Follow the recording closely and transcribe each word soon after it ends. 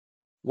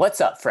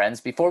What's up,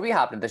 friends? Before we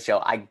hop into the show,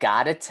 I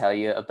gotta tell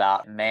you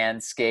about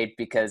Manscaped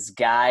because,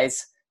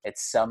 guys,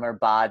 it's summer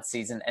bod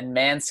season, and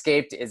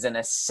Manscaped is an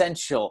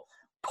essential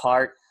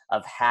part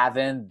of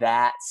having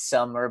that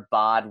summer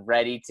bod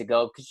ready to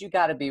go because you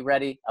gotta be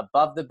ready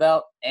above the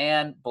belt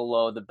and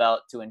below the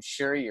belt to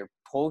ensure your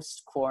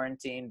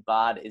post-quarantine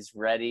bod is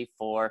ready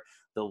for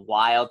the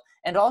wild.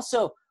 And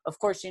also, of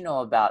course, you know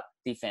about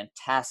the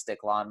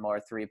fantastic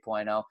Lawnmower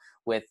 3.0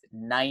 with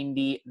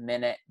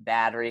 90-minute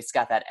battery. It's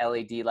got that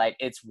LED light.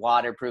 It's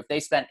waterproof. They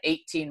spent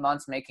 18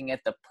 months making it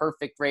the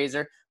perfect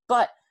razor,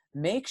 but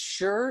make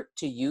sure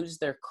to use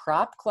their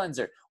crop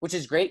cleanser, which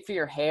is great for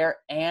your hair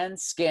and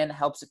skin,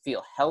 helps it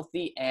feel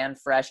healthy and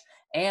fresh,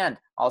 and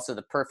also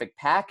the perfect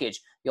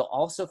package. You'll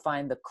also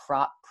find the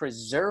crop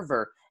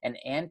preserver, an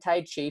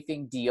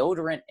anti-chafing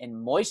deodorant and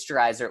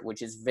moisturizer,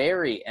 which is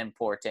very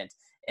important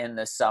in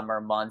the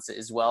summer months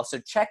as well. So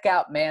check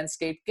out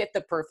Manscaped, get the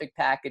perfect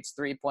package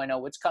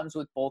 3.0, which comes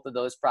with both of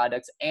those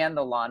products and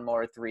the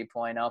Lawnmower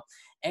 3.0.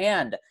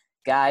 And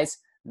guys,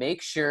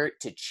 make sure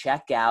to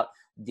check out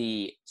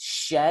the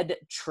Shed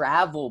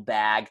travel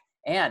bag,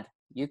 and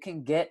you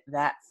can get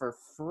that for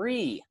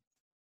free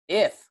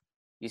if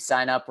you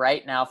sign up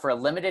right now. For a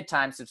limited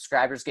time,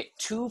 subscribers get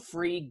 2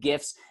 free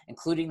gifts,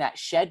 including that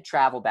Shed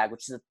travel bag,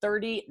 which is a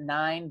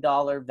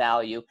 $39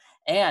 value,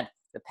 and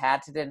the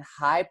patented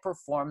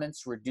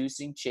high-performance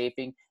reducing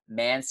chafing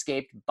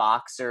Manscaped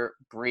Boxer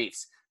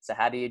Briefs. So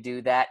how do you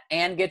do that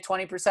and get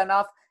 20%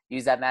 off?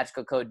 Use that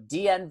magical code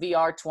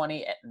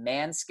DNVR20 at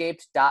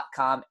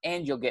manscaped.com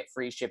and you'll get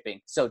free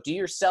shipping. So do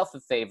yourself a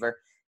favor,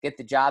 get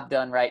the job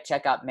done right.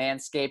 Check out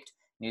Manscaped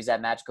and use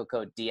that magical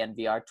code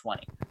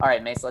DNVR20. All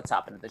right, Mace, let's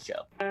hop into the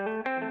show.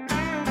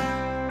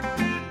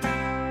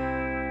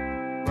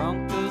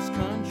 Broncos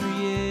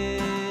Country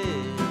is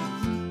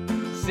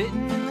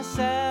sitting in the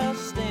south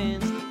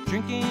stands,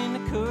 drinking the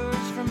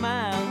Coors from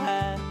Mile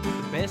High.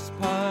 The best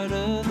part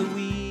of the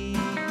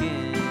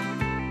weekend,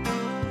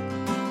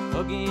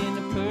 hugging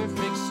a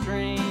perfect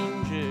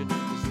stranger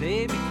as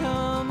they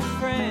become a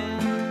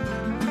friend,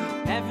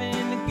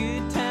 having a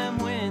good time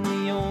when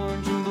the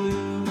orange and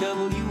blue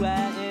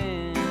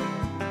WIN,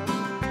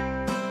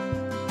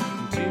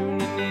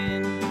 tuning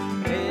in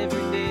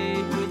every day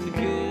with the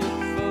good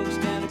folks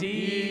down at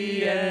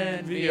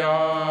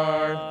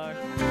DNVR.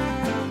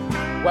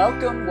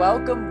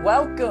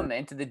 Welcome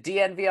into the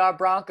DNVR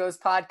Broncos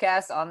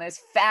Podcast on this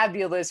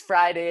fabulous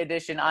Friday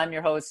edition. I'm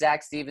your host,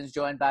 Zac Stevens,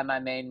 joined by my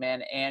main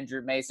man,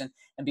 Andrew Mason.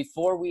 And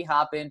before we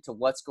hop into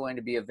what's going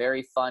to be a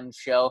very fun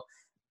show,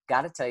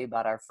 got to tell you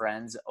about our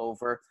friends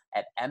over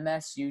at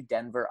MSU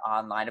Denver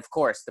Online. Of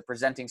course, the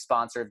presenting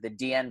sponsor of the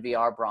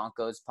DNVR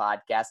Broncos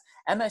Podcast.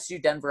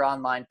 MSU Denver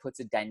Online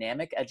puts a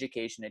dynamic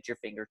education at your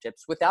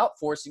fingertips without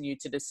forcing you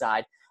to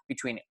decide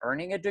between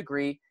earning a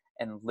degree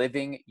and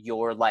living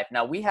your life.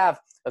 Now, we have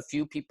a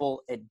few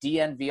people at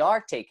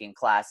DNVR taking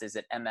classes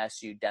at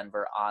MSU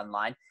Denver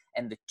Online,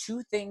 and the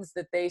two things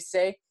that they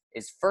say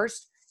is,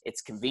 first,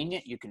 it's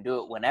convenient. You can do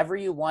it whenever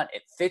you want.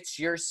 It fits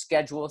your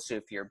schedule. So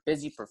if you're a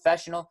busy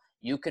professional,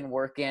 you can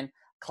work in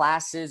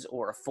classes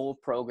or a full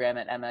program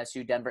at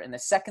MSU Denver. And the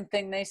second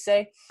thing they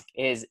say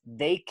is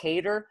they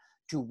cater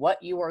to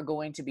what you are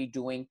going to be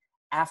doing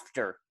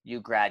after you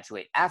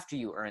graduate, after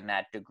you earn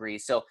that degree.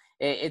 So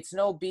it's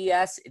no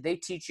BS. They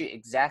teach you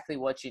exactly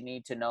what you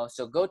need to know.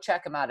 So go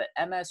check them out at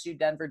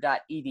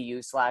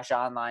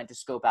msudenver.edu/online to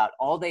scope out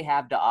all they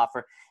have to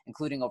offer,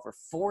 including over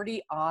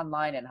 40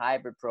 online and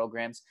hybrid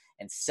programs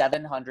and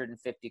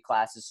 750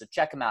 classes. So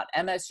check them out,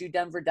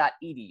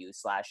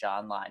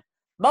 msudenver.edu/online.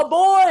 My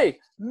boy,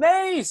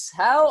 Mace,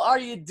 how are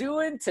you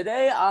doing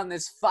today on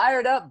this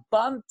fired up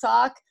Bum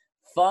Talk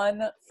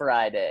Fun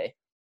Friday?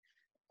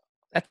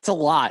 That's a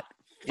lot.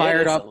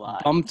 Fired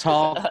up, Bum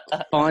Talk,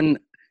 fun.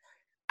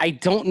 I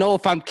don't know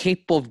if I'm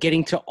capable of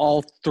getting to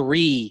all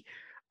three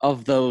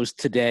of those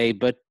today,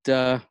 but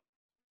so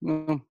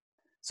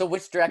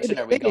which direction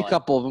are we going? Maybe a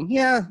couple of them.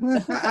 Yeah,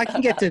 I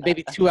can get to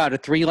maybe 2 out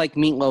of 3. Like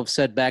Meatloaf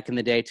said back in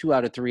the day, 2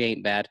 out of 3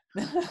 ain't bad.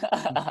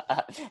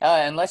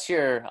 Unless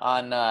you're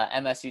on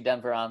MSU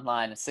Denver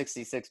Online,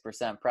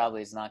 66%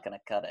 probably is not going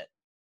to cut it.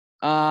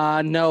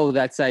 No,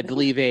 that's, I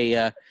believe,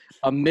 a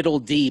middle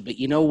D. But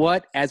you know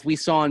what? As we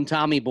saw in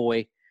Tommy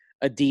Boy,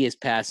 a D is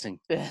passing.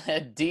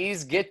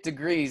 D's get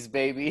degrees,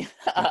 baby.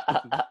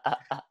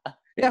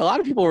 Yeah, a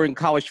lot of people were in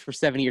college for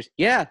 7 years.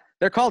 Yeah,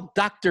 they're called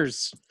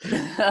doctors.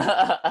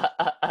 Yeah,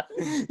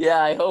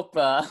 I hope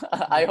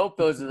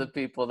those are the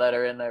people that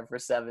are in there for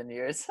 7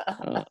 years.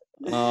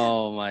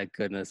 Oh my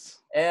goodness.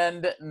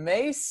 And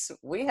Mace,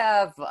 we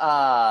have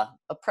a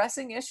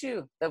pressing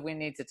issue that we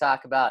need to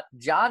talk about.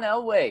 John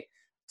Elway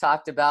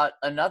talked about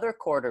another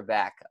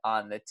quarterback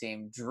on the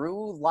team,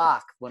 Drew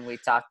Lock, when we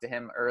talked to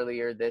him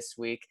earlier this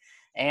week.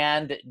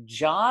 And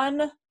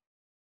John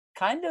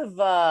kind of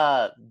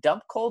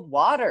dumped cold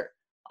water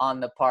on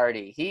the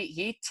party.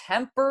 He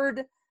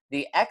tempered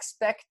the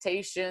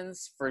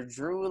expectations for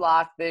Drew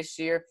Lock this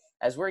year,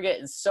 as we're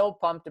getting so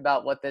pumped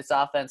about what this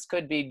offense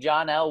could be.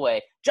 John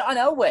Elway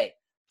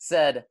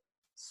said,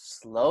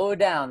 slow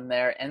down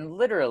there, and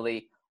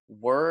literally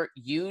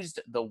used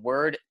the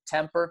word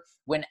temper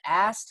when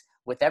asked,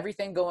 with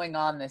everything going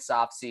on this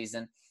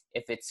offseason,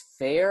 if it's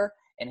fair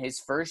in his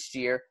first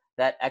year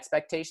that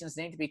expectations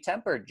need to be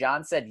tempered.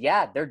 John said,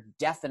 yeah, they're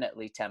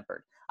definitely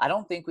tempered. I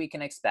don't think we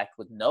can expect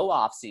with no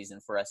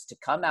offseason for us to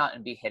come out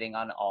and be hitting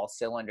on all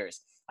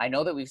cylinders. I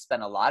know that we've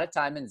spent a lot of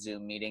time in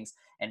Zoom meetings,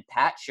 and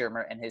Pat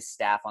Shurmur and his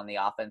staff on the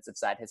offensive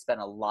side has spent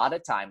a lot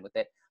of time with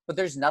it, but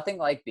there's nothing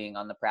like being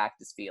on the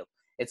practice field.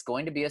 It's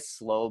going to be a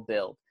slow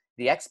build.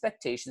 The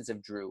expectations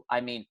of Drew,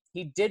 I mean,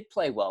 he did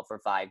play well for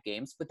 5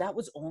 games, but that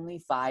was only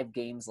 5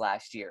 games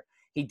last year.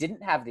 He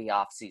didn't have the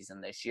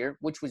offseason this year,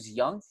 which was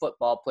young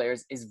football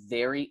players is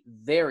very,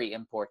 very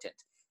important.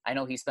 I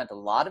know he spent a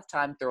lot of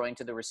time throwing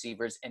to the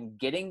receivers and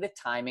getting the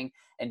timing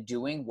and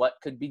doing what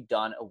could be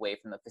done away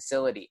from the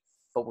facility,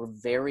 but we're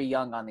very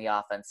young on the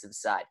offensive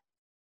side.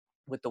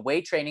 With the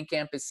way training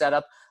camp is set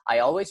up, I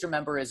always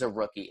remember as a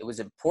rookie, it was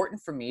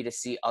important for me to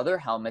see other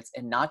helmets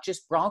and not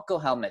just Bronco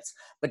helmets,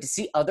 but to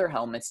see other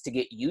helmets to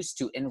get used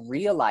to and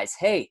realize,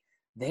 hey,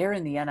 they're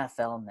in the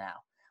NFL now.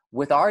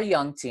 With our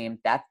young team,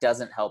 that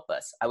doesn't help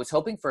us. I was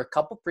hoping for a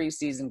couple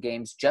preseason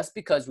games just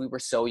because we were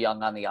so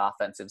young on the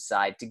offensive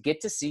side to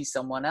get to see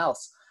someone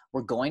else.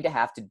 We're going to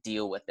have to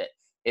deal with it.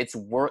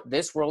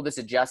 This world is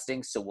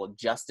adjusting, so we'll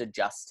just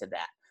adjust to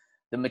that.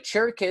 The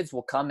mature kids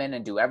will come in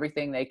and do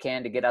everything they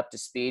can to get up to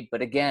speed,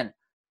 but again,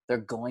 they're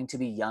going to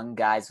be young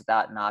guys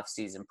without an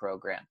off-season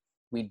program.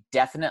 We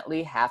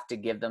definitely have to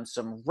give them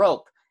some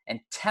rope and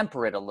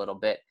temper it a little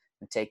bit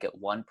and take it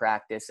one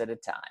practice at a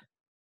time.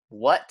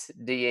 What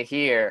do you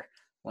hear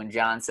when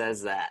John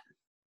says that?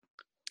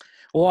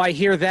 Well, I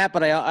hear that,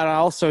 but I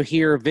also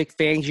hear Vic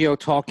Fangio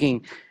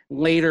talking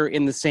later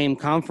in the same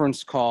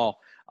conference call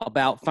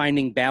about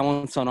finding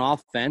balance on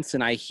offense,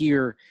 and I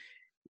hear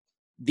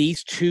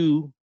these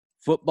two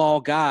football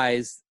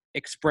guys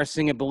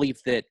expressing a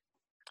belief that,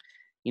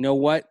 you know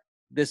what,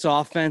 this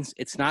offense,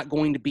 it's not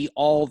going to be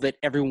all that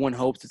everyone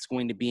hopes it's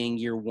going to be in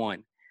year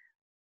one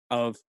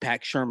of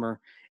Pat Shurmur,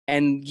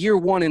 and year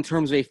one in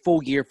terms of a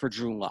full year for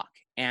Drew Lock.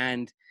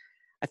 And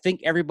I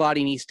think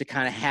everybody needs to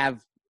kind of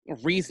have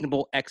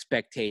reasonable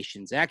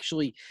expectations.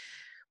 Actually,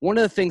 one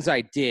of the things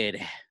I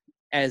did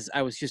as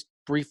I was just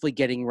briefly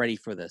getting ready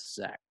for this,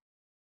 Zach,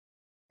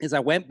 is I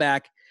went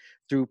back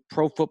through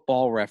Pro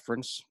Football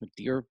Reference, a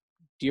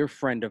dear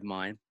friend of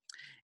mine,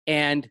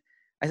 and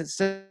I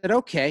said,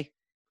 okay,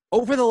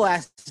 over the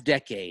last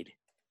decade,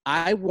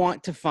 I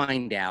want to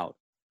find out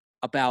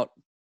about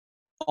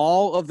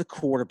all of the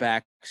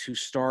quarterbacks who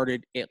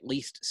started at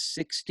least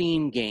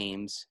 16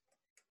 games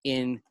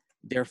in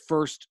their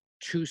first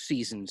 2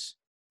 seasons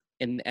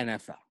in the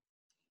NFL.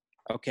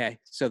 Okay,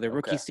 so their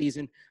rookie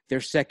season,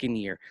 their second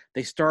year,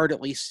 they started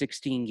at least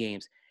 16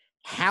 games.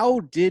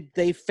 How did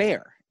they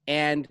fare?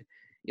 And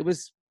it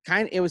was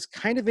kind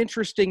of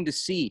interesting to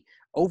see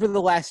over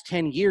the last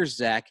 10 years,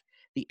 Zach,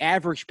 the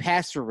average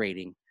passer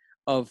rating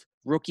of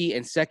rookie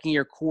and second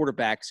year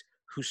quarterbacks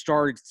who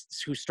started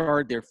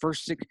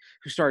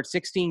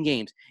 16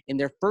 games. In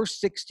their first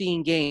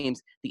 16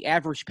 games, the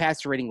average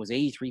passer rating was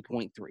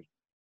 83.3.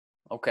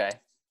 Okay.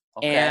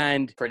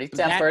 And pretty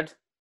tempered.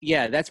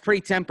 That's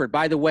pretty tempered.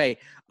 By the way,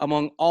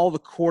 among all the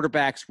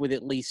quarterbacks with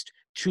at least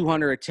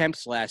 200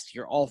 attempts last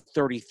year, all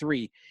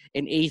 33,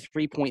 an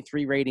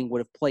 83.3 rating would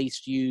have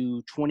placed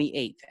you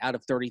 28th out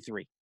of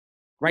 33,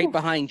 right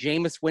behind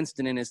Jameis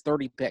Winston and his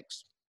 30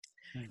 picks.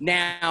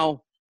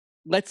 Now,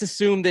 let's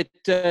assume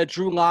that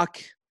Drew Lock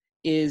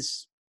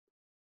is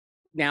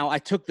 – now, I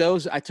took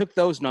those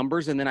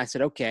numbers, and then I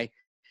said, okay,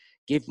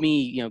 give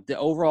me the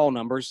overall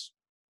numbers,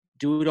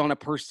 do it on a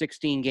per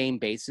 16 game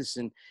basis,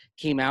 and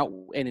came out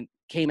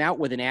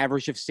with an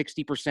average of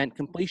 60%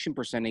 completion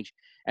percentage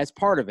as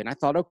part of it. And I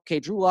thought, okay,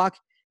 Drew Lock,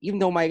 even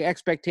though my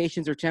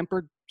expectations are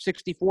tempered,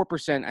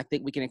 64% I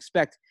think we can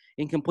expect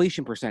in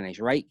completion percentage,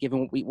 right?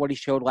 Given what he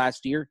showed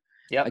last year,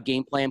 a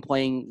game plan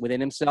playing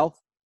within himself.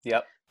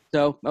 Yep.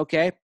 So,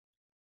 okay,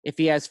 if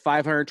he has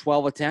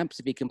 512 attempts,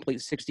 if he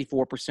completes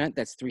 64%,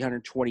 that's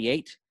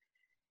 328.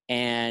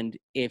 And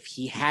if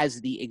he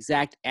has the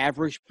exact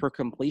average per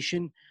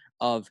completion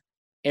of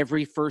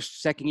every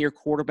second-year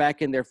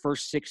quarterback in their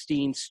first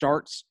 16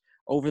 starts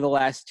over the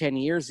last 10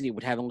 years, he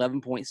would have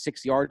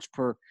 11.6 yards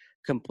per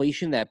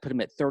completion. That put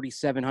him at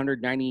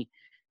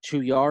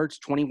 3,792 yards,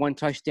 21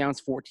 touchdowns,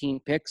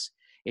 14 picks.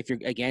 If you're,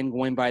 again,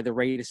 going by the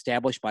rate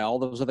established by all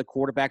those other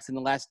quarterbacks in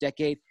the last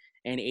decade,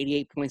 and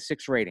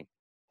 88.6 rating.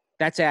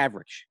 That's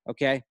average,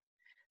 okay?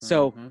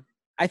 So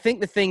I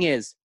think the thing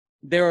is,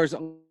 there's a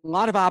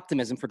lot of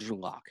optimism for Drew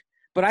Lock.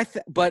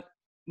 But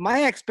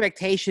my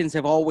expectations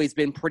have always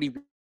been pretty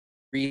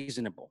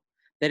reasonable,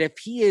 that if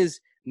he is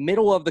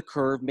middle of the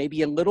curve,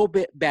 maybe a little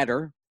bit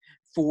better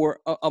for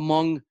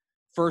among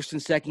first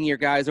and second year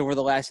guys over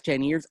the last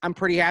 10 years, I'm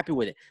pretty happy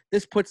with it.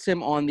 This puts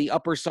him on the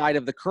upper side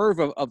of the curve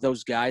of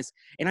those guys,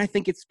 and I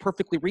think it's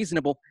perfectly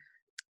reasonable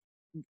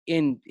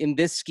in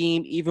this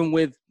scheme, even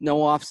with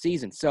no off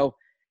season. So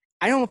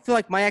I don't feel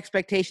like my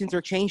expectations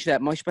are changed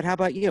that much, but how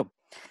about you?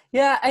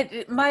 Yeah,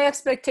 my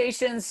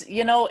expectations,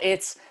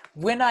 it's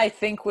when I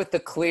think with a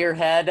clear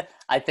head,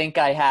 I think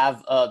I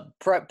have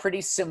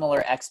pretty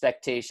similar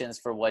expectations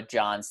for what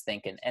John's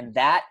thinking. And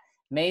that,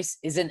 Mace,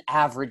 is an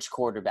average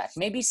quarterback,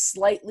 maybe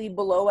slightly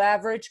below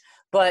average.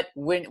 But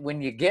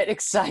when you get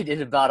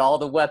excited about all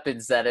the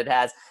weapons that it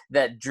has,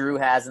 that Drew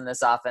has and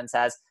this offense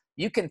has,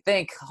 you can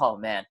think, oh,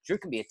 man, Drew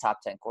can be a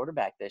top 10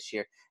 quarterback this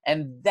year.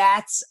 And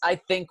that's, I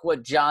think,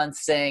 what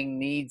John's saying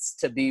needs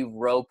to be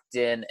roped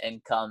in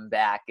and come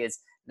back, is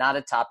not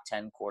a top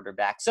 10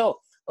 quarterback. So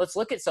let's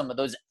look at some of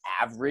those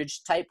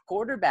average type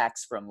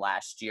quarterbacks from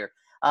last year.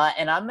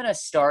 And I'm going to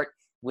start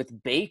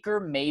with Baker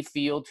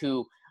Mayfield,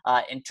 who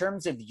in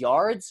terms of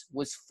yards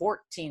was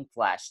 14th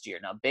last year.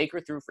 Now, Baker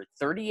threw for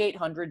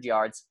 3,800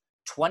 yards,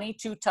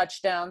 22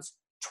 touchdowns,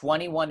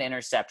 21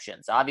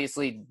 interceptions.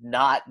 Obviously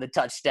not the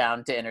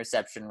touchdown to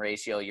interception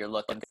ratio you're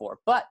looking for.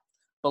 But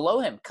below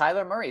him,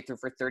 Kyler Murray threw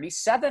for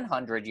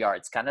 3,700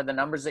 yards, kind of the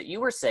numbers that you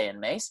were saying,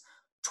 Mace.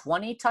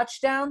 20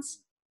 touchdowns,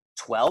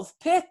 12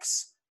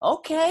 picks.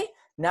 Okay,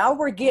 now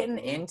we're getting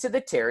into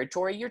the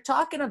territory you're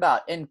talking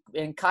about. And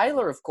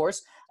Kyler, of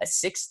course, a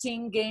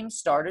 16-game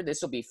starter.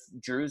 This will be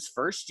Drew's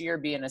first year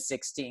being a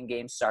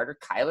 16-game starter.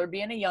 Kyler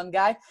being a young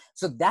guy.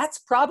 So that's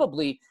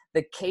probably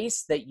the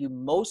case that you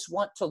most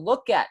want to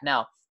look at.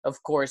 Now,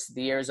 of course,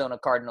 the Arizona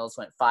Cardinals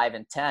went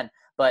 5-10,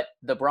 but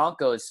the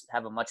Broncos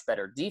have a much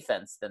better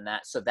defense than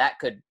that. So that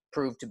could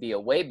prove to be a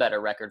way better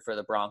record for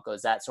the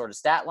Broncos, that sort of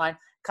stat line.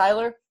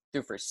 Kyler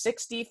threw for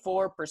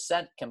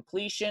 64%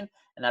 completion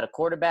and had a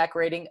quarterback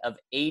rating of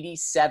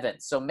 87.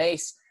 So,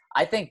 Mace,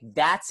 I think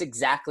that's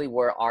exactly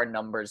where our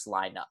numbers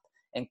line up.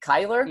 And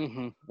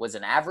Kyler was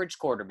an average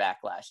quarterback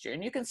last year.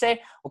 And you can say,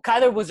 well,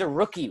 Kyler was a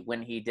rookie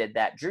when he did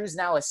that. Drew's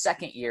now a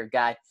second-year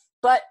guy.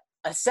 But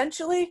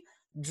essentially,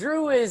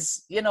 Drew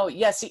is,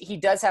 yes, he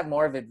does have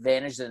more of an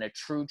advantage than a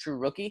true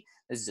rookie.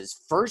 This is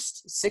his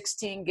first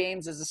 16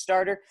 games as a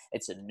starter.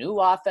 It's a new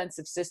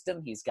offensive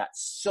system. He's got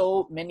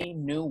so many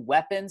new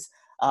weapons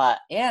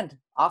and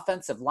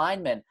offensive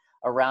linemen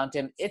around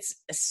him. It's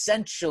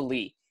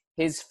essentially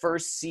his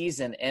first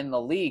season in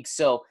the league.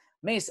 So,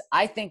 Mace,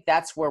 I think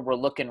that's where we're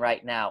looking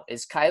right now,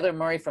 is Kyler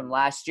Murray from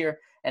last year.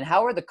 And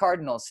how are the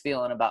Cardinals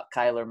feeling about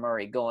Kyler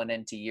Murray going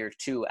into year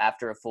 2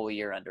 after a full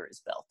year under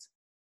his belt?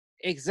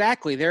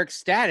 Exactly. They're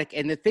ecstatic.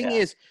 And the thing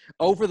is,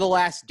 over the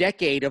last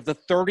decade, of the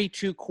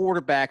 32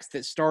 quarterbacks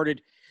that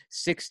started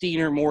 16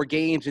 or more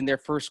games in their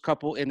first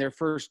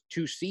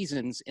 2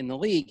 seasons in the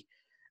league,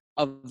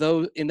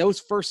 in those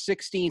first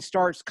 16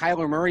 starts,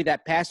 Kyler Murray,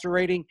 that passer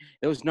rating,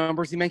 those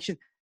numbers you mentioned,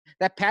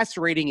 that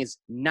passer rating is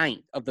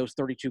 9th of those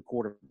 32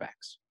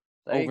 quarterbacks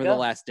over the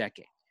last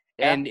decade.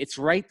 Yeah. And it's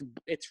right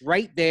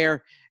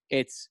there.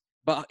 It's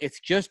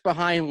just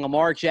behind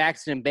Lamar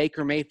Jackson and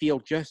Baker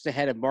Mayfield, just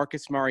ahead of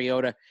Marcus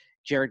Mariota,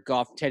 Jared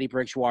Goff, Teddy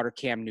Bridgewater,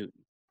 Cam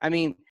Newton. I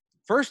mean,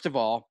 first of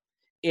all,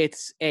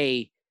 it's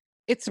a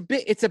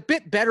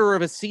bit better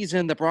of a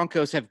season the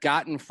Broncos have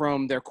gotten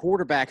from their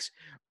quarterbacks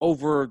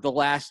over the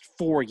last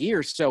 4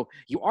 years. So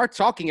you are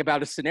talking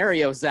about a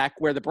scenario, Zach,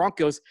 where the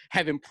Broncos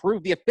have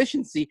improved the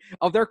efficiency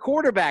of their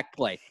quarterback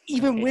play,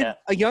 even with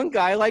a young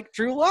guy like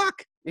Drew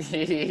Lock.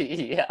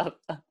 Yeah.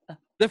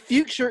 The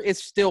future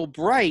is still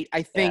bright.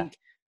 I think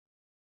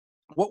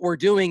what we're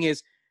doing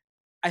is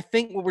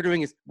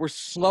we're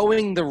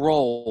slowing the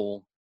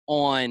roll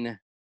on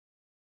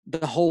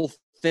the whole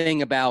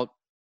thing about,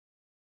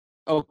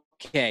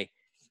 okay,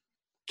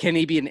 can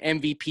he be an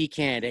MVP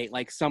candidate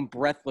like some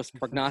breathless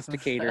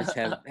prognosticators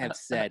have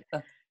said?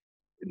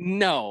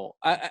 No,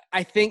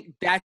 I think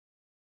that's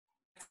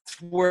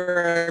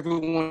where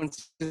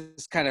everyone's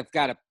just kind of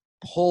got to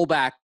pull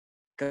back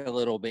a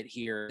little bit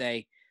here.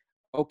 Say,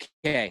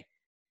 okay,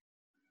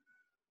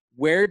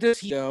 where does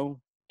he go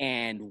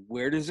and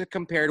where does it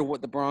compare to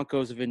what the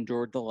Broncos have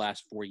endured the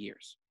last 4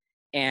 years?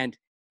 And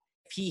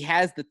if he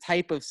has the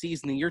type of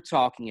season that you're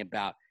talking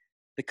about,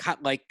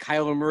 like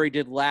Kyler Murray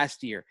did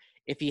last year,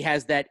 if he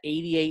has that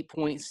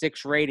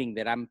 88.6 rating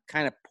that I'm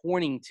kind of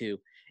pointing to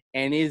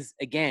and is,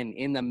 again,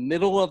 in the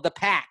middle of the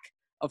pack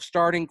of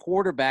starting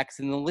quarterbacks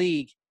in the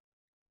league,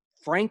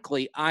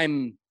 frankly,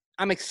 I'm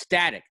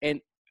ecstatic. And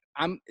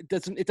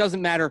it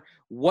doesn't matter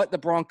what the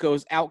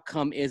Broncos'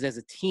 outcome is as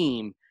a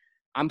team.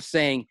 I'm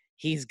saying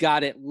he's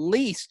got at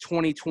least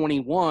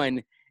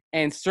 2021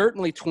 and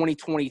certainly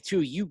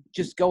 2022. You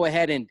just go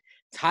ahead and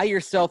tie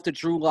yourself to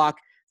Drew Lock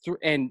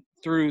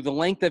through the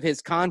length of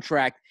his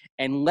contract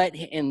and let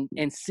him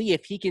and see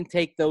if he can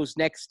take those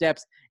next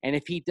steps. And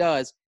if he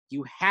does,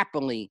 you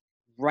happily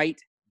write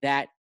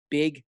that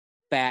big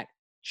fat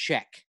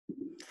check.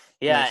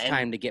 Yeah, it's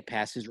time to get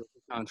past his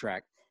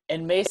contract.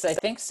 And Mace, I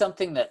think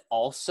something that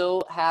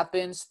also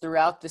happens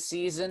throughout the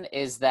season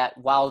is that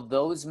while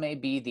those may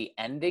be the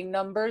ending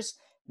numbers,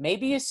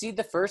 maybe you see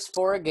the first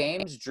 4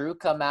 games, Drew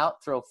come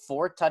out, throw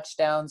 4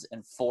 touchdowns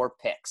and 4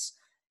 picks.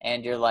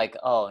 And you're like,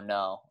 oh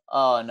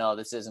no,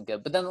 this isn't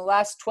good. But then the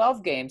last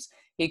 12 games,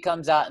 he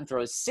comes out and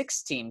throws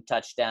 16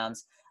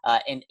 touchdowns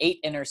and 8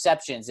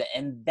 interceptions.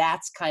 And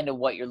that's kind of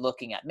what you're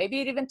looking at.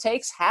 Maybe it even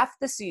takes half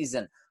the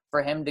season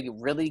for him to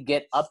really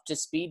get up to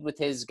speed with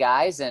his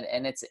guys.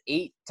 And it's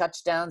 8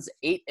 touchdowns,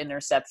 8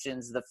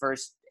 interceptions the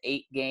first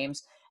 8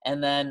 games.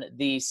 And then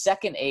the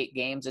second 8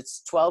 games,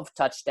 it's 12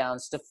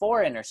 touchdowns to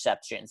 4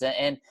 interceptions.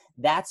 And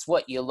that's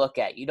what you look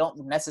at. You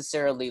don't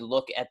necessarily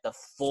look at the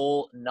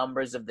full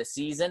numbers of the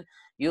season.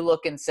 You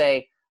look and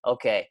say,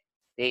 okay,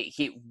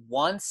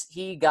 once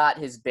he got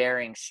his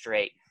bearings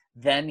straight,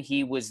 then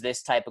he was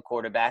this type of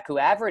quarterback who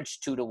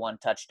averaged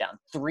 2-to-1 touchdown,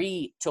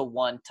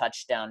 3-to-1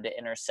 touchdown to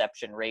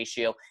interception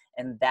ratio.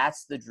 And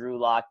that's the Drew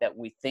Lock that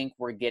we think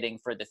we're getting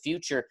for the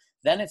future.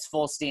 Then it's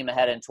full steam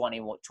ahead in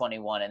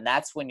 2021. And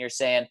that's when you're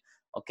saying,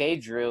 okay,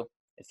 Drew,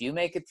 if you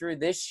make it through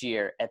this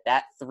year at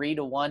that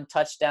 3-to-1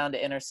 touchdown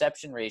to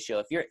interception ratio,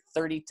 if you're at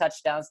 30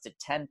 touchdowns to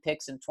 10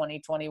 picks in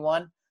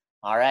 2021,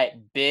 all right,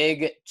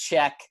 big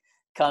check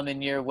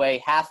coming your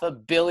way.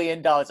 $500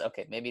 million.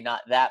 Okay, maybe not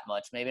that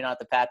much. Maybe not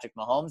the Patrick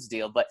Mahomes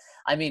deal, but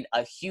I mean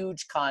a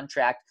huge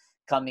contract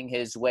coming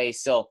his way.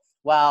 So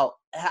while,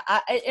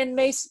 and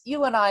Mace,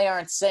 you and I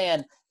aren't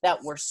saying that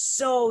we're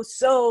so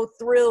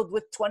thrilled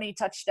with 20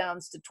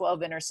 touchdowns to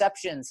 12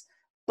 interceptions,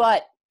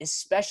 but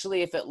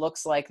especially if it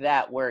looks like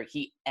that, where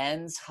he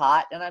ends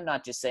hot, and I'm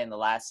not just saying the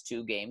last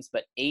 2 games,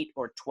 but 8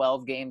 or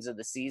 12 games of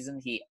the season,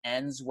 he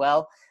ends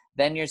well,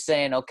 then you're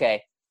saying,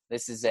 okay,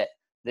 this is it.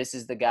 This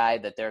is the guy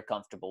that they're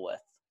comfortable with.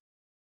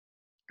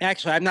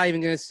 Actually, I'm not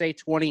even going to say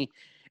 20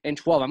 and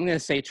 12. I'm going to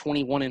say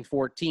 21 and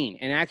 14.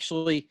 And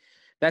actually,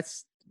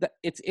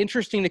 it's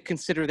interesting to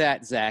consider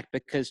that, Zach,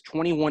 because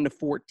 21 to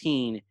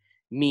 14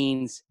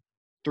 means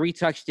 3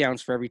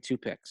 touchdowns for every 2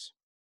 picks.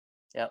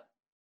 Yep.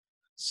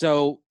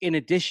 So in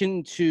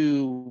addition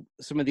to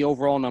some of the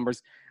overall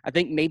numbers, I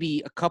think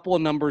maybe a couple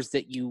of numbers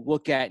that you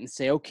look at and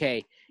say,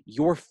 okay,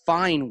 you're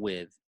fine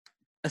with,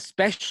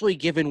 especially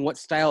given what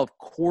style of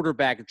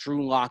quarterback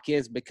Drew Lock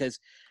is, because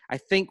I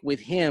think with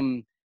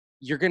him,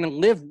 you're going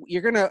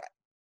to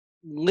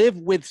live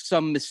with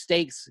some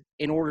mistakes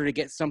in order to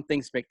get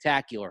something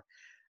spectacular.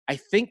 I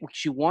think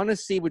what you want to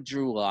see with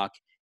Drew Lock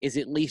is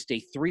at least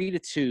a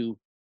 3-to-2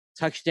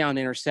 touchdown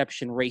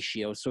interception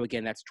ratio. So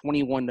again, that's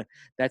 21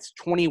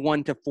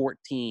 to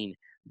 14.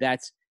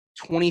 That's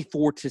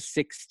 24 to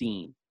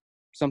 16,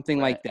 something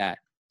like that.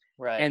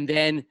 Right. And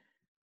then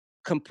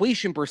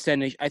completion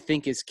percentage, I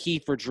think, is key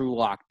for Drew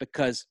Lock,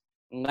 because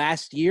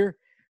last year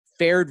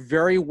fared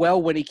very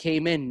well when he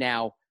came in.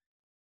 Now,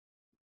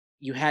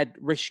 you had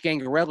Rich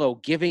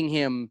Scangarello giving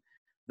him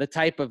the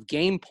type of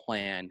game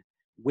plan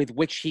with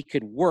which he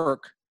could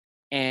work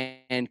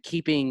and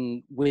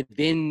keeping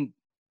within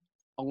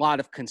a lot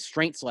of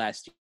constraints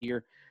last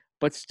year.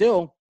 But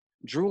still,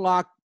 Drew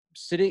Lock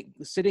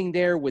sitting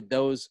there with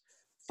those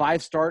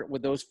 5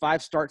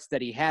 starts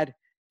that he had,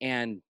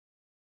 and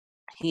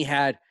he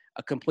had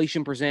a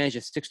completion percentage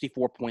of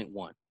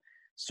 64.1.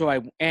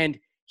 And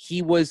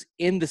he was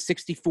in the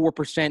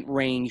 64%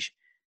 range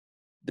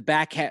the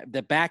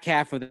back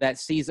half of that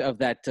season, of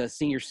that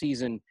senior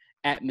season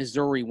at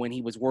Missouri, when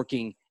he was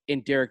working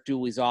in Derek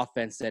Dooley's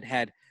offense that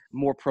had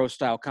more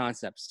pro-style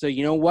concepts. So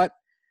you know what?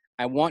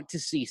 I want to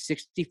see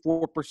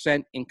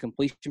 64% in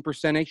completion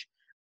percentage.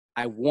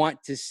 I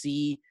want to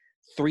see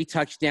 3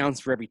 touchdowns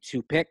for every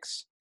 2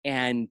 picks.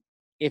 And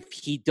if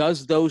he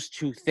does those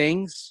 2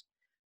 things,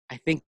 I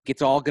think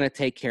it's all going to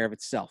take care of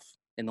itself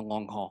in the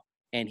long haul.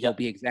 And he'll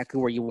be exactly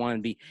where you want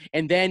to be.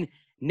 And then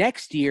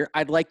next year,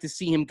 I'd like to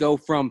see him go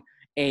from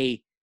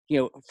a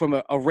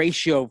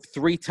ratio of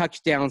 3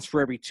 touchdowns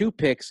for every 2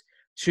 picks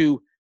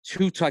to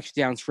 2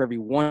 touchdowns for every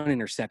 1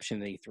 interception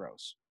that he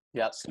throws.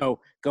 Yep. So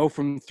go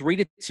from 3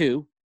 to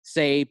 2,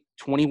 say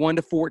 21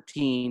 to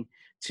 14,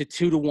 to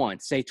 2 to 1,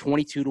 say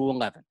 22 to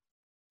 11.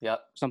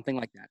 Yep. Something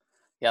like that.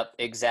 Yep,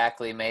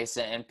 exactly,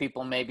 Mason. And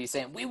people may be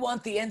saying, we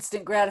want the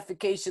instant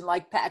gratification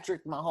like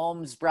Patrick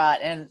Mahomes brought.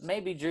 And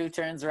maybe Drew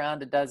turns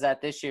around and does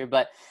that this year.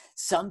 But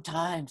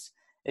sometimes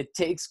it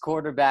takes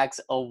quarterbacks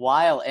a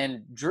while.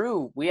 And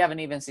Drew, we haven't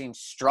even seen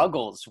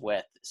struggles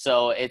with.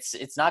 So it's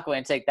not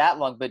going to take that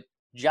long. But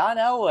John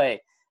Elway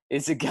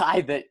is a guy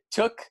that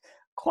took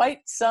quite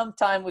some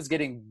time, was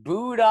getting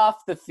booed off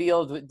the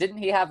field. Didn't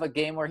he have a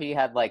game where he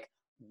had like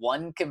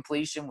 1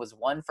 completion, was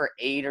 1 for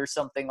 8 or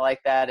something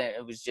like that? And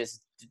it was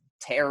just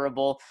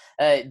terrible.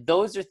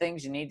 Those are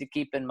things you need to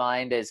keep in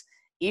mind, is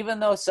even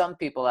though some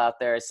people out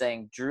there are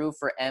saying Drew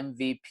for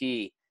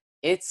MVP,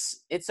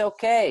 it's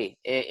okay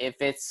if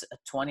it's a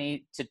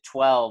 20 to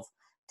 12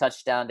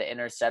 touchdown to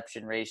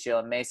interception ratio.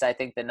 And Mace, I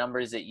think the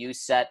numbers that you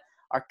set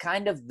are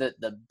kind of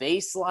the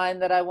baseline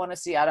that I want to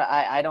see.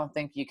 I don't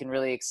think you can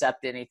really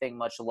accept anything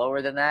much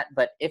lower than that.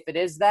 But if it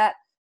is that,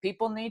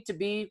 people need to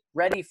be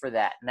ready for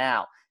that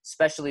now,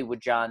 especially with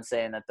John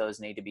saying that those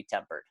need to be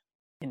tempered.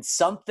 And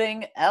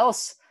something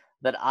else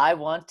that I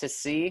want to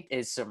see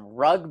is some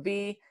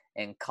rugby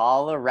in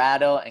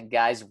Colorado. And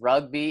guys,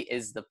 rugby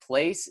is the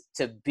place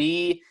to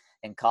be,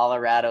 and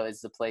Colorado is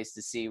the place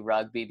to see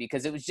rugby,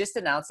 because it was just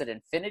announced that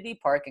Infinity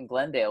Park in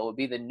Glendale will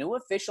be the new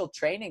official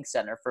training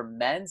center for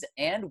men's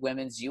and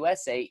women's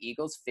USA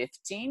Eagles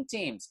 15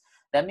 teams.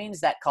 That means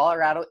that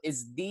Colorado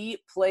is the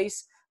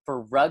place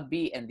for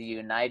rugby in the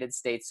United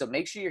States. So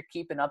make sure you're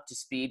keeping up to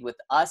speed with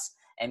us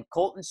and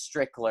Colton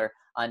Strickler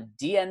on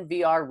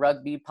DNVR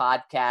Rugby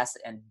Podcast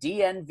and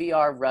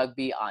DNVR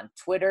Rugby on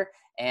Twitter,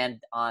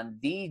 and on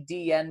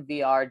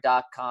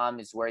thednvr.com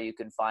is where you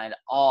can find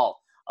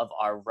all of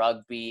our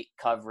rugby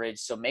coverage.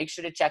 So make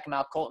sure to check him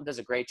out. Colton does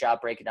a great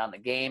job breaking down the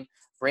game,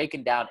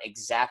 breaking down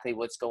exactly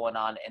what's going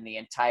on in the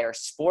entire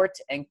sport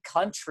and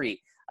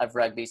country of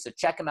rugby. So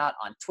check him out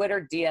on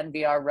Twitter,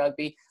 DNVR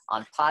Rugby,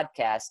 on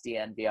podcast,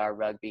 DNVR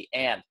Rugby,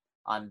 and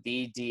on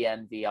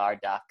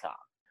thednvr.com.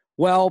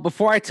 Well,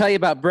 before I tell you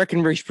about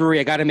Breckenridge Brewery,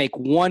 I got to make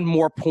one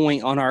more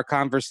point on our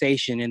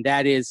conversation, and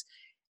that is,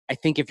 I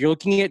think if you're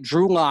looking at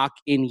Drew Lock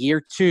in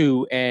year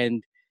 2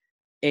 and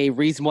a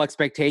reasonable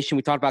expectation,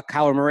 we talked about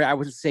Kyler Murray, I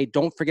would say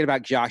don't forget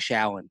about Josh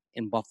Allen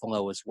in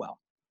Buffalo as well.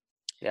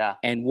 Yeah.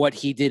 And what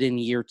he did in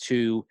year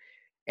 2.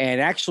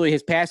 And actually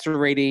his passer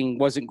rating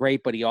wasn't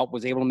great, but he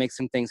was able to make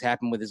some things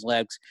happen with his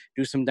legs,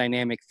 do some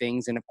dynamic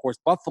things. And, of course,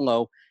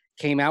 Buffalo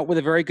came out with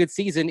a very good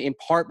season in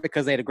part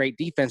because they had a great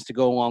defense to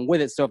go along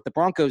with it. So if the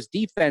Broncos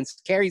defense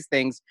carries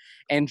things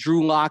and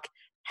Drew Lock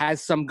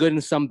has some good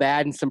and some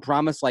bad and some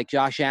promise like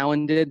Josh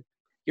Allen did,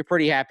 you're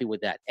pretty happy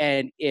with that.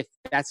 And if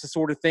that's the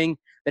sort of thing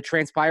that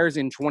transpires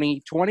in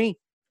 2020,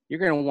 you're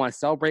going to want to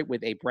celebrate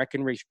with a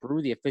Breckenridge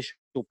Brew, the official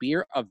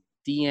beer of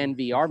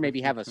DNVR. Maybe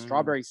have a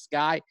strawberry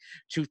sky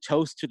to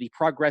toast to the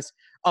progress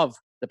of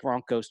the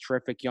Broncos'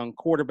 terrific young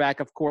quarterback.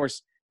 Of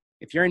course,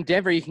 if you're in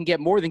Denver, you can get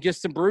more than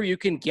just some brew. You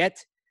can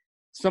get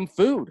some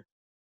food.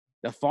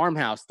 The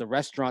Farmhouse, the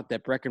restaurant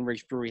that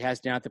Breckenridge Brewery has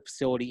down at the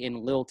facility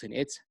in Littleton.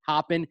 It's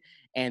hopping,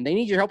 and they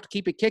need your help to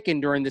keep it kicking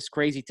during this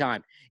crazy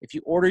time. If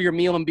you order your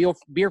meal and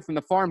beer from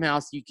the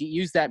Farmhouse, you can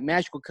use that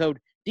magical code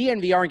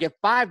DNVR and get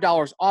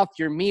 $5 off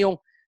your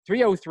meal.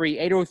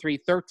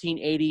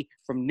 303-803-1380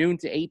 from noon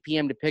to 8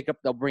 p.m. to pick up.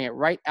 They'll bring it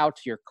right out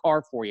to your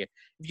car for you.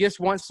 If you just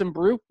want some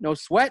brew, no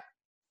sweat,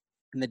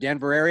 in the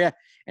Denver area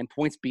and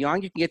points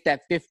beyond, you can get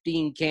that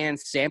 15-can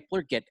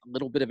sampler, get a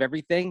little bit of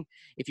everything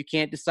if you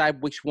can't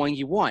decide which one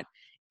you want.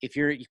 If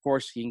you're, of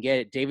course, you can get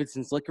it.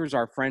 Davidson's Liquors,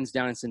 our friends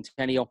down in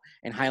Centennial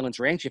and Highlands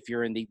Ranch if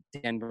you're in the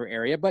Denver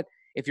area. But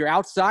if you're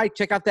outside,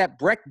 check out that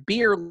Breck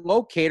Beer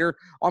locator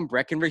on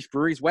Breckenridge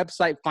Brewery's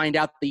website. Find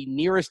out the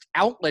nearest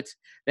outlet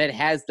that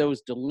has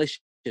those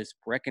delicious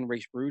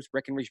Breckenridge brews.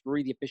 Breckenridge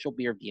Brewery, the official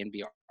beer of the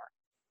DNVR.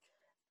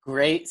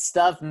 Great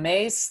stuff,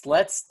 Mace.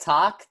 Let's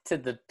talk to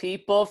the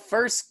people.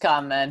 First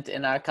comment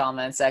in our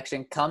comment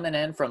section coming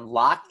in from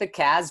Lock the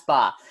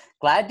Casbah.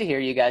 Glad to hear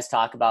you guys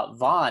talk about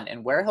Vaughn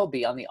and where he'll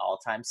be on the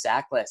all-time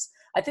sack list.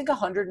 I think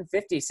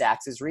 150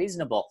 sacks is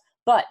reasonable,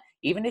 but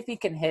even if he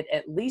can hit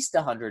at least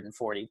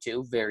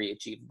 142, very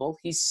achievable,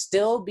 he'd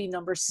still be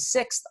number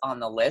 6th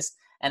on the list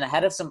and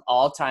ahead of some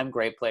all-time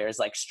great players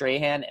like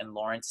Strahan and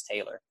Lawrence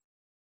Taylor.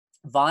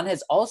 Vaughn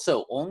has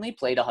also only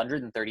played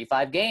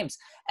 135 games.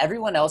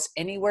 Everyone else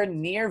anywhere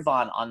near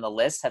Vaughn on the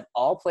list have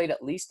all played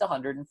at least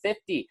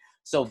 150.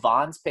 So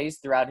Vaughn's pace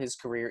throughout his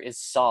career is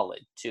solid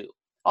too.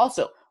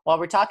 Also, while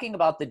we're talking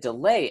about the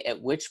delay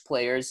at which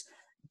players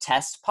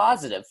test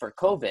positive for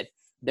COVID,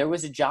 there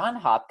was a John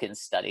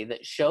Hopkins study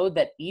that showed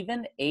that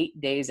even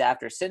 8 days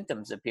after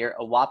symptoms appear,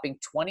 a whopping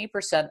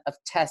 20% of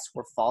tests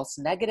were false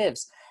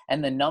negatives,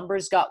 and the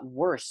numbers got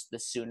worse the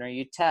sooner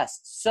you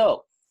test.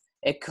 So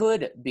it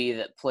could be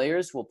that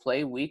players will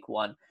play week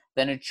 1,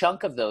 then a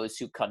chunk of those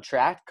who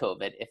contract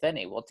COVID, if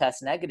any, will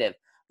test negative,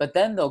 but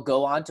then they'll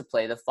go on to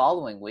play the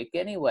following week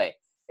anyway.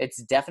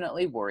 It's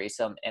definitely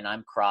worrisome, and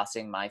I'm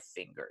crossing my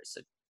fingers.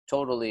 I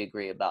totally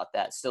agree about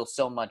that. Still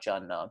so much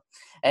unknown.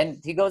 And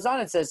he goes on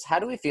and says, how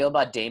do we feel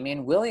about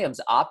Damian Williams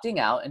opting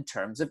out in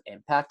terms of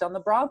impact on the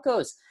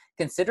Broncos?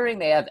 Considering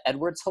they have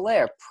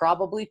Edwards-Helaire,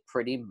 probably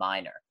pretty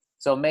minor.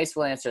 So Mace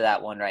will answer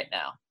that one right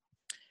now.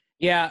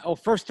 Yeah, well,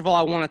 first of all,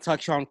 I want to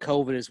touch on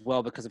COVID as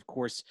well because, of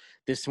course,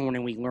 this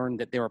morning we learned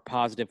that there were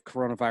positive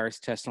coronavirus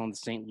tests on the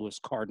St. Louis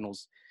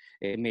Cardinals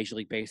in Major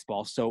League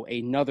Baseball. So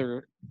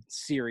another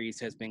series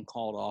has been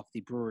called off, the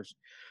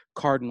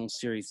Brewers-Cardinals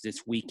series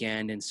this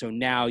weekend. And so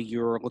now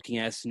you're looking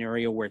at a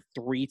scenario where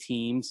 3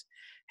 teams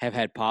have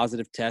had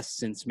positive tests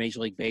since Major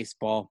League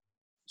Baseball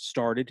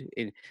started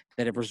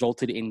that have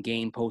resulted in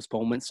game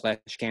postponements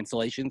 /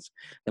 cancellations.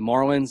 The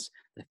Marlins,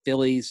 the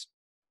Phillies,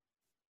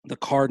 the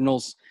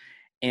Cardinals.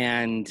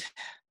 And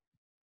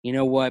you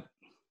know what?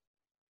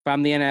 If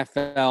I'm the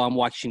NFL, I'm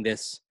watching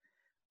this.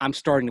 I'm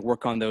starting to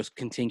work on those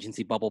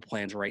contingency bubble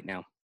plans right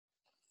now.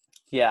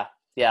 Yeah.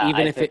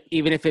 Even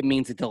if it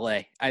means a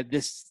delay,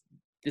 this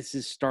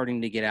is starting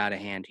to get out of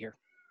hand here.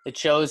 It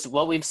shows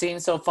what we've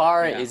seen so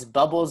far is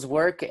bubbles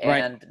work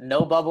and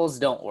no bubbles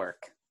don't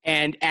work.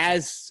 And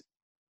as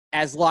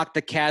Lock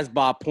the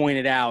Casbah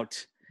pointed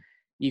out,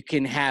 you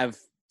can have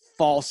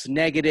false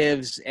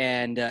negatives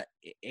and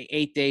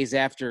 8 days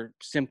after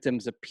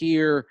symptoms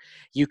appear,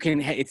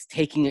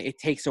 it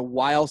takes a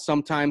while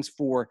sometimes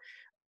for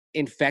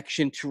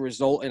infection to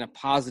result in a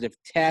positive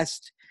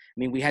test. I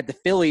mean, we had the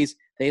Phillies,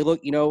 they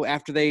look,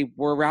 after they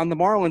were around the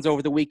Marlins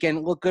over the weekend,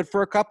 it looked good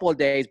for a couple of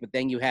days, but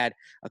then you had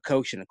a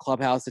coach and a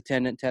clubhouse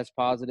attendant test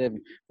positive,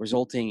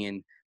 resulting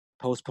in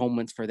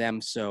postponements for them.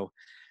 So,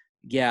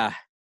 yeah,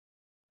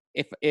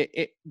 if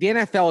the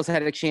NFL has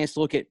had a chance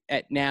to look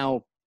at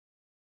now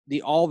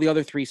all the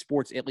other three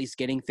sports at least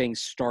getting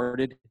things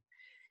started,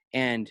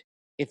 and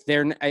if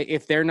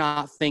they're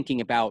not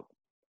thinking about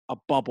a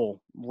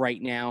bubble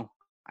right now,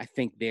 I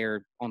think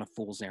they're on a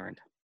fool's errand.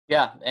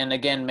 Yeah, and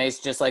again, Mace,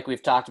 just like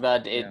we've talked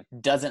about, it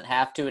doesn't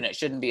have to, and it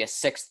shouldn't be a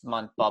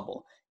 6-month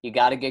bubble. You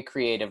got to get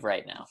creative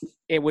right now.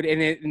 It would,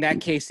 in that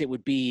case, it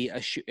would be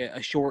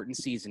a shortened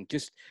season.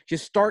 Just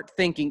start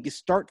thinking. Just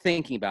start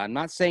thinking about it. I'm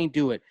not saying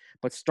do it,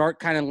 but start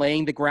kind of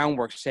laying the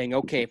groundwork. Saying,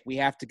 okay, if we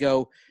have to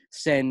go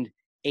send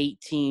 8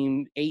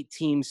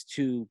 teams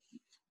to,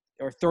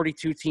 or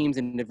 32 teams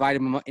and divide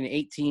them in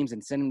 8 teams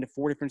and send them to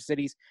 4 different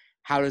cities,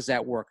 how does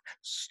that work?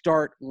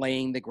 Start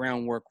laying the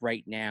groundwork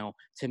right now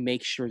to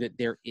make sure that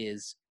there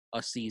is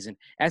a season.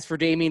 As for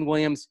Damian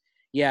Williams,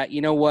 yeah,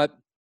 you know what?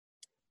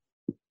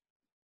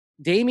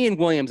 Damian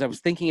Williams, I was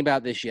thinking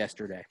about this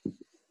yesterday.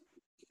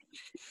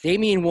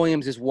 Damian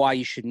Williams is why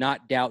you should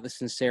not doubt the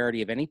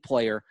sincerity of any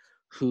player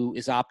who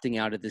is opting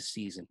out of this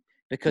season.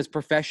 Because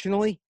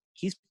professionally,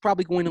 he's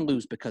probably going to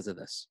lose because of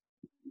this.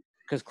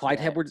 Because Clyde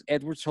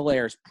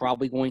Edwards-Helaire is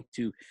probably going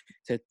to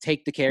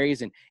take the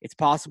carries, and it's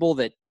possible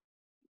that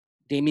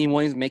Damian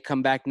Williams may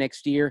come back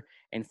next year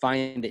and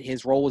find that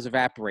his role is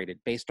evaporated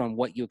based on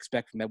what you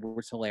expect from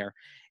Edwards-Helaire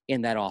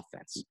in that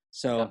offense.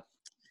 So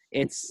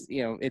it's,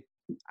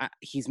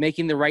 he's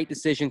making the right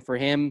decision for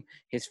him,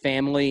 his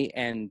family,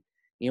 and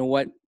you know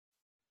what?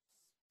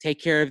 Take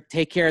care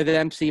of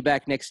them. See you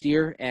back next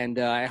year, and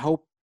I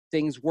hope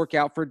things work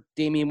out for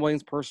Damian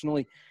Williams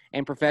personally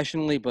and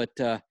professionally. But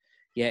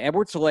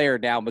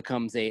Edwards-Helaire now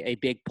becomes a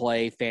big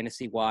play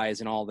fantasy-wise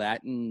and all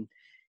that, and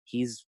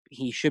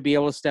he should be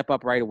able to step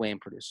up right away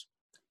and produce.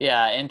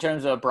 Yeah, in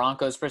terms of a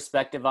Broncos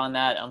perspective on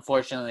that,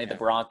 unfortunately, the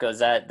Broncos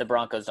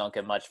don't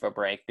get much of a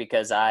break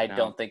because I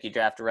don't think you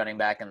draft a running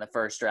back in the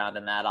first round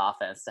in that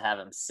offense to have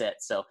him sit.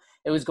 So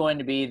it was going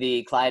to be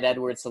the Clyde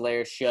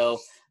Edwards-Helaire show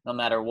no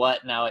matter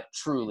what. Now it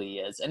truly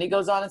is. And he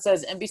goes on and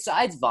says, and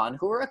besides Vaughn,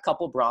 who are a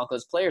couple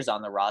Broncos players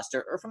on the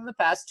roster or from the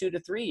past 2 to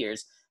 3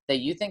 years that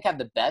you think have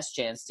the best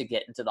chance to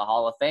get into the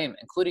Hall of Fame,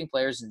 including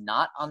players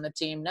not on the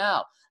team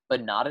now,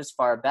 but not as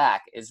far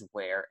back as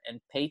Ware and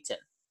Peyton?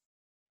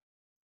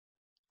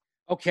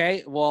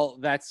 Okay, well,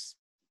 that's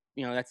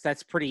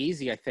pretty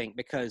easy, I think,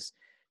 because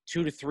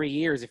 2 to 3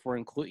 years, if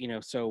we're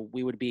so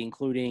we would be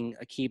including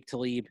Aqib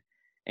Talib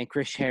and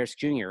Chris Harris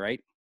Jr.,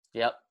 right?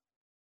 Yep.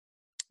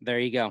 There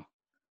you go.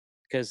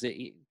 Because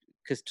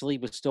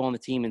Talib was still on the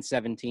team in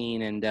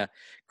 17 and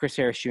Chris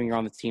Harris Jr.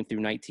 on the team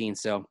through 19.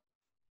 So,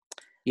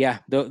 yeah,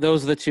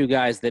 those are the 2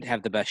 guys that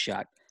have the best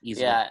shot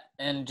easily. Yeah,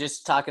 and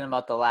just talking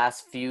about the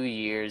last few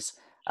years,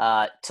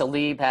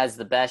 Talib has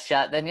the best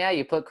shot. Then,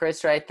 you put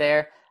Chris right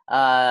there.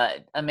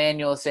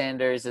 Emmanuel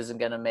Sanders isn't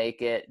going to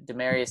make it.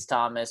 Demaryius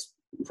Thomas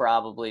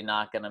probably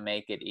not going to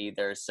make it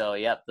either. So,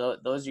 yep,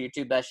 those are your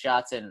 2 best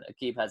shots, and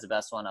Aqib has the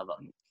best one of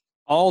them.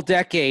 All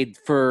decade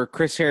for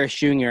Chris Harris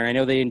Jr. I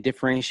know they didn't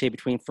differentiate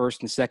between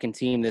first and second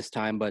team this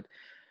time, but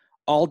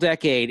all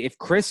decade, if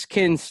Chris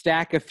can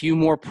stack a few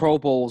more Pro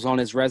Bowls on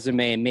his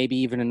resume and maybe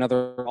even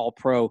another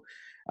All-Pro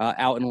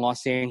out in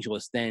Los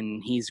Angeles,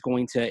 then he's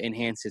going to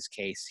enhance his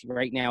case.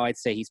 Right now, I'd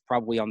say he's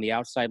probably on the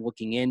outside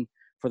looking in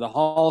for the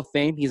Hall of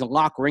Fame. He's a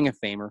lock Ring of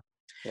Famer.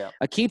 Yeah.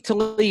 Aqib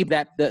Talib,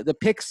 that the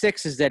pick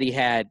sixes that he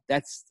had,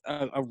 that's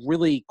a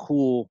really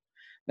cool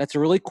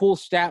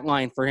stat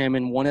line for him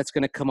and one that's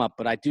going to come up.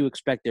 But I do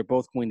expect they're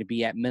both going to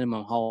be at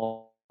minimum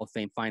Hall of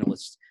Fame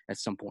finalists at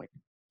some point.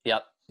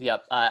 Yep.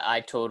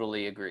 I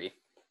totally agree.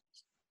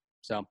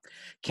 So,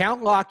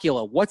 Count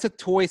Locula, what's a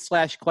toy /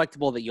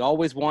 collectible that you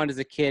always wanted as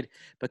a kid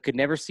but could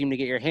never seem to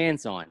get your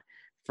hands on?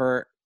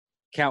 For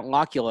Count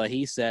Locula,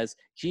 he says,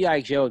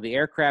 G.I. Joe, the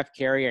aircraft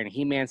carrier, and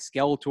He-Man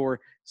Skeletor,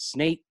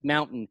 Snake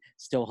Mountain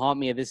still haunt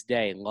me to this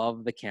day.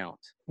 Love the Count.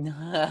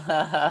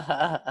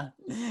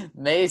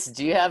 Mace,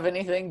 do you have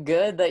anything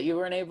good that you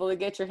weren't able to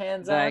get your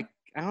hands on?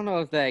 I don't know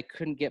if that I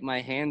couldn't get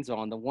my hands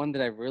on. The one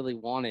that I really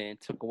wanted and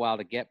took a while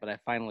to get, but I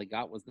finally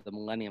got was the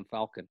Millennium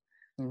Falcon.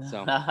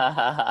 So.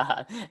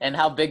 And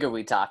how big are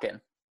we talking?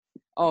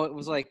 Oh, it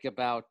was like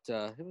about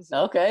it was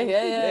okay,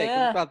 it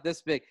was about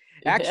this big.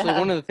 Actually,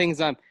 one of the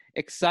things I'm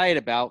excited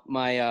about,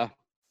 my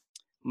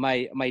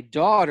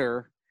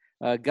daughter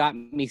got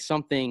me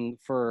something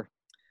for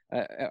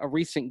a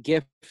recent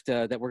gift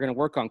that we're going to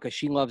work on because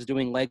she loves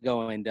doing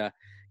Lego and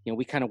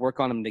we kind of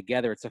work on them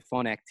together. It's a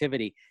fun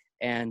activity,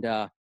 and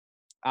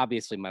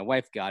obviously my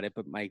wife got it,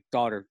 but my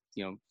daughter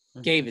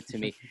gave it to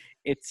me.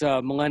 It's a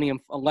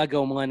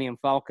Lego Millennium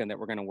Falcon that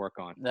we're going to work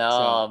on.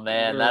 Oh, so,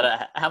 man.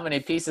 How many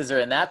pieces are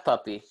in that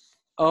puppy?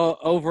 Oh,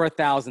 over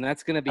 1,000.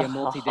 That's going to be a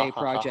multi-day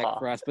project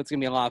for us, but it's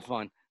going to be a lot of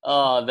fun.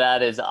 Oh,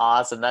 that is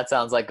awesome. That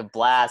sounds like a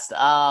blast.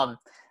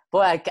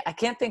 Boy, I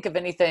can't think of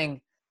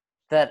anything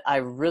that I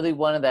really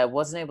wanted that I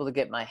wasn't able to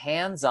get my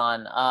hands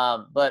on.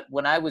 But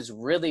when I was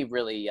really,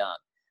 really young,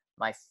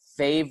 my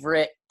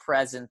favorite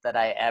present that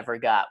I ever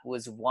got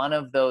was one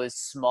of those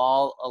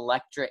small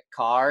electric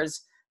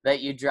cars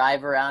that you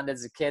drive around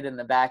as a kid in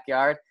the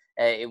backyard.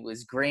 It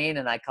was green,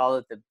 and I call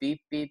it the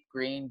beep beep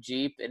green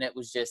Jeep, and it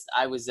was just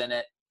I was in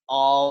it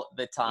all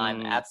the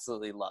time.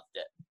 Absolutely loved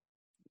it.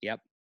 Yep.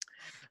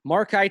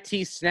 Mark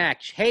IT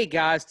Snatch. Hey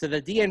guys, to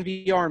the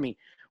DNV Army.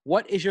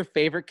 What is your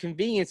favorite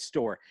convenience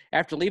store?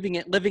 After living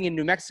in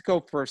New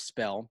Mexico for a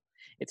spell,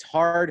 it's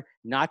hard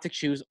not to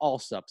choose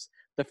Allsup's.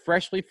 The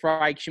freshly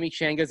fried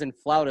chimichangas and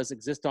flautas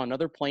exist on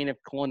another plane of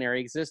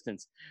culinary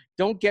existence.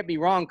 Don't get me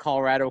wrong,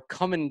 Colorado.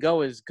 Come and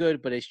go is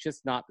good, but it's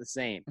just not the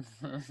same.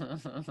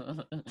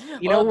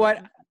 You know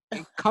what?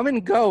 Come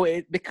and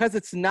go, because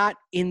it's not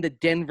in the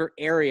Denver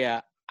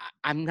area,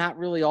 I'm not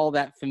really all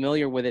that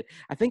familiar with it.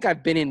 I think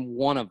I've been in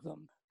one of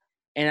them,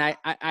 and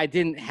I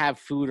didn't have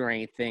food or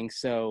anything,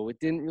 so it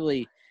didn't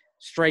really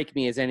strike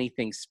me as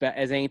anything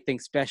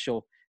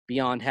special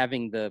beyond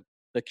having the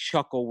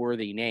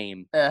chuckle-worthy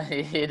name.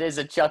 It is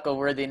a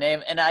chuckle-worthy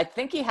name, and I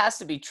think he has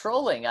to be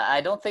trolling.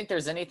 I don't think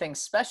there's anything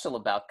special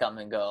about Come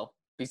and Go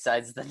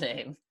besides the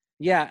name.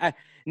 Yeah.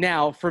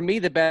 Now, for me,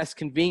 the best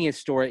convenience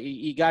store,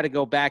 you got to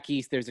go back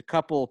east. There's a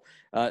couple.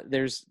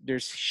 There's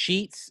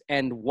Sheetz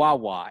and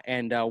Wawa,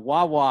 and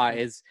Wawa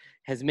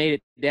has made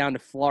it down to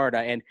Florida.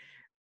 And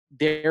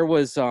there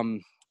was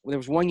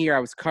 1 year I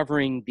was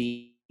covering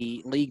the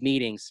league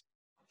meetings,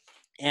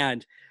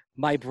 and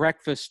my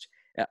breakfast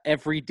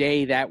every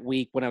day that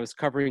week when I was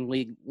covering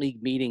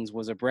league meetings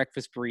was a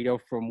breakfast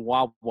burrito from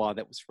Wawa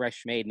that was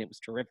fresh made, and it was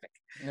terrific.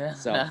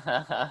 So,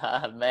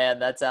 man,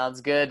 that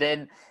sounds good.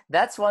 And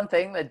that's one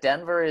thing that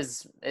Denver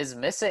is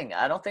missing.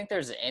 I don't think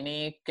there's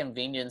any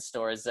convenience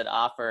stores that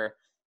offer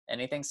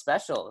anything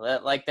special.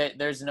 Like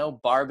there's no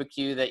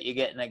barbecue that you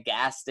get in a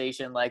gas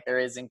station like there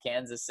is in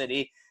Kansas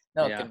City.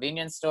 No, yeah.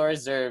 Convenience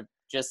stores are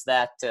just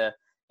that to,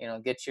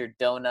 get your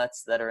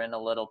donuts that are in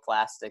a little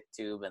plastic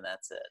tube, and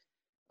that's it.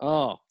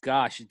 Oh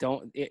gosh,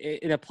 don't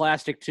in a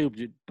plastic tube,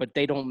 but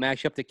they don't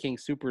match up to King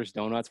Soopers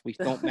donuts. We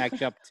don't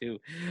match up to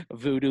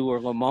Voodoo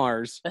or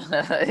Lamar's.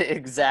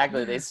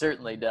 Exactly, they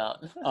certainly don't.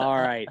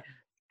 All right.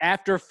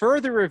 After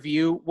further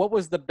review, what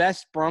was the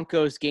best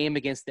Broncos game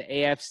against the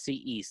AFC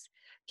East?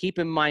 Keep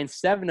in mind,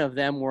 7 of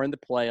them were in the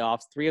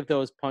playoffs. 3 of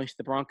those punched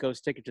the Broncos'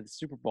 ticket to the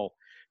Super Bowl.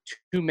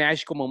 2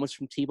 magical moments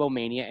from Tebow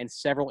Mania and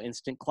several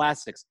instant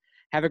classics.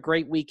 Have a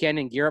great weekend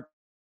and gear up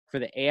for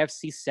the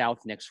AFC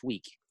South next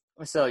week.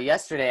 So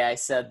yesterday I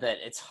said that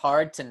it's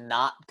hard to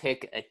not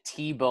pick a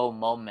Tebow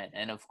moment.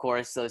 And of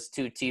course, those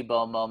 2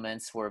 Tebow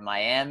moments were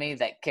Miami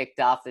that kicked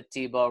off the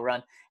Tebow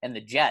run and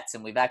the Jets.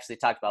 And we've actually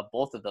talked about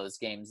both of those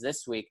games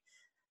this week.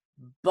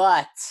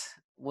 But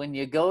when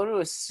you go to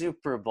a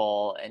Super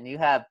Bowl and you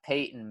have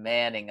Peyton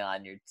Manning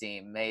on your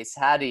team, Mace,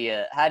 how do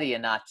you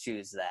not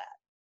choose that?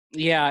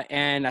 Yeah,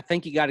 and I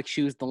think you got to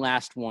choose the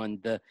last one,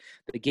 the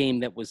game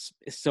that was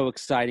so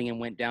exciting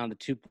and went down the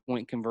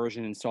 2-point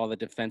conversion and saw the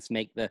defense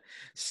make the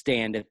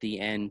stand at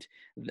the end.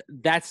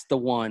 That's the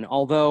one.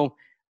 Although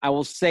I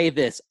will say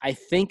this, I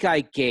think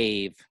I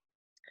gave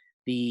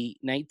the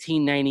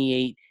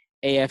 1998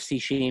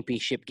 AFC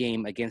Championship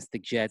game against the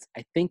Jets,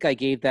 I think I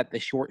gave that the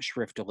short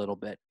shrift a little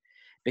bit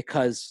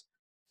because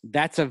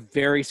that's a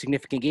very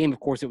significant game.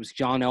 Of course, it was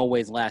John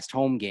Elway's last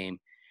home game.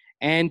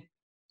 And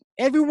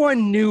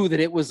everyone knew that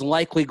it was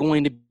likely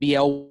going to be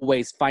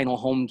Elway's final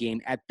home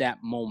game at that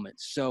moment.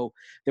 So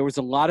there was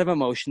a lot of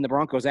emotion. The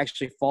Broncos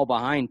actually fall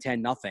behind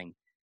 10-0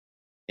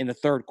 in the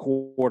third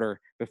quarter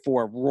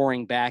before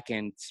roaring back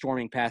and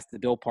storming past the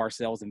Bill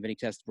Parcells and Vinny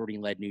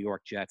Testaverde-led New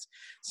York Jets.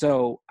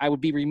 So I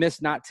would be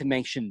remiss not to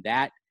mention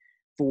that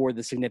for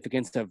the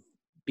significance of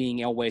being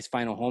Elway's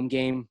final home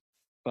game.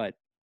 But,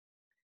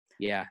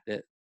 yeah,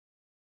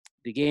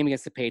 the game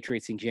against the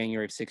Patriots in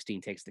January of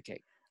 2016 takes the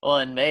cake. Well,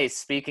 in May,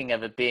 speaking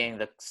of it being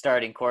the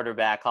starting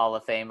quarterback Hall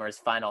of Famer's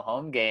final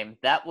home game,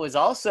 that was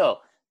also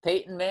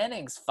Peyton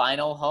Manning's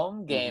final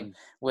home game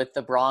with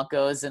the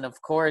Broncos. And,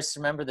 of course,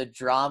 remember the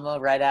drama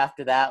right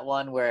after that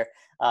one where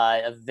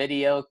a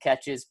video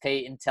catches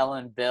Peyton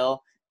telling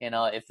Bill,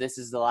 if this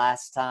is the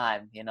last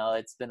time,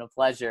 it's been a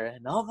pleasure.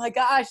 And, oh, my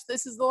gosh,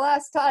 this is the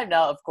last time.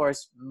 Now, of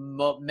course,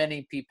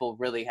 many people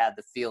really had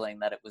the feeling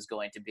that it was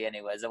going to be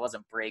anyways. It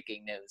wasn't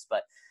breaking news.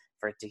 But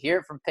to hear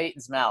it from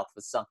Peyton's mouth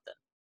was something.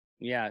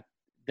 Yeah,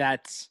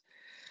 that's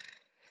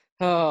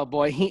oh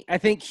boy. I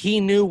think he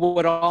knew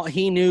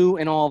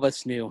and all of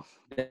us knew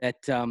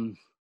that the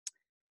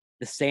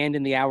sand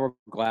in the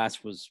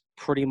hourglass was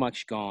pretty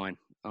much gone.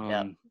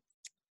 There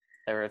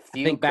were a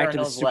few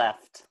kernels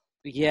left.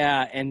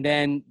 Yeah, and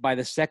then by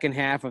the second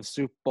half of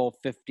Super Bowl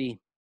 50,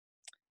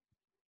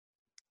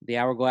 the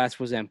hourglass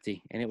was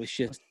empty, and it was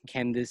just,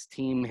 can this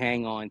team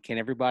hang on? Can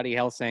everybody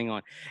else hang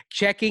on?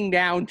 Checking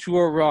down to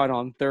a run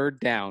on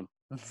third down.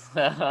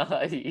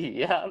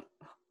 Yeah.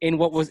 In it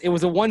was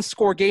a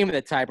 1-score game at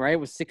that time, right? It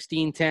was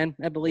 16-10,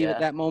 I believe, at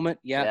that moment.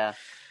 Yeah.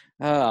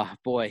 Oh,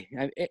 boy.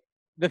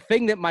 The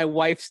thing that my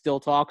wife still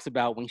talks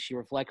about when she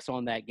reflects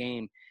on that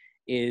game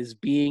is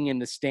being in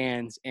the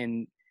stands,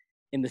 and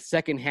in the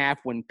second half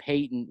when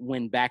Peyton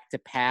went back to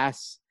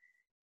pass,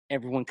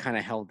 everyone kind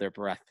of held their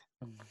breath.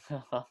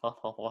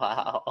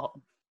 Wow.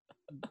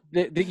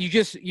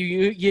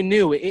 you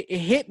knew it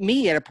hit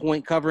me at a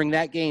point covering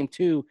that game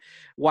too,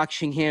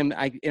 watching him.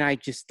 I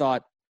just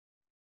thought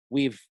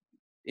we've,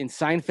 in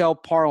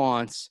Seinfeld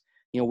parlance,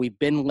 we've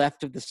been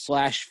left of the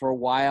slash for a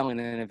while, and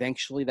then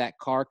eventually that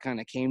car kind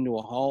of came to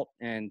a halt,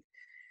 and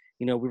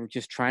we were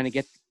just trying to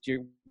get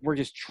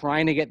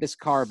this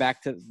car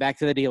back to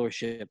the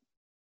dealership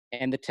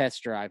and the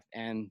test drive,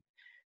 and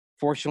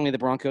fortunately the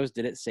Broncos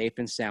did it safe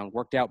and sound.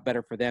 Worked out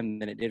better for them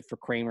than it did for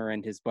Kramer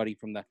and his buddy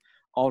from the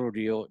auto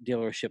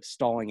dealership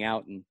stalling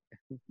out and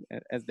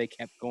as they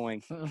kept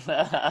going.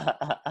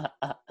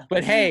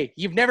 But hey,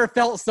 you've never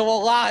felt so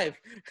alive.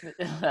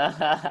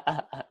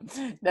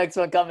 Next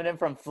one coming in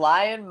from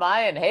Flying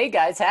Mayan. Hey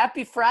guys,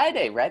 happy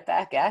Friday. Right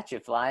back at you,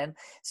 Flying.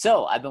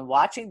 So I've been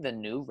watching the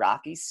new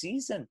Rockies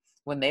season.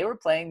 When they were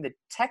playing the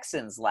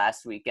Texans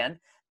last weekend,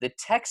 the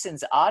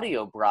Texans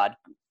audio broad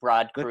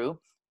crew.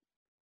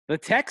 The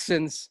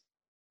Texans?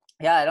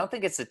 Yeah, I don't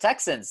think it's the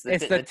Texans.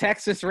 It's the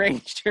Texas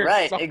Rangers.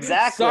 Right,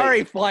 exactly.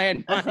 Sorry,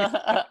 Flying.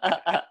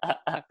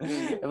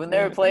 When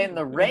they were playing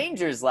the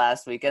Rangers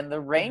last weekend, the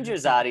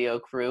Rangers audio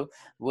crew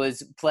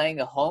was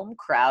playing a home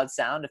crowd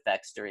sound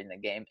effects during the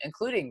game,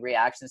 including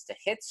reactions to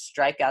hits,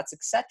 strikeouts,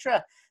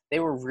 etc. They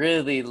were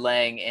really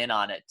laying in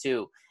on it,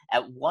 too.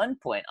 At one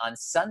point on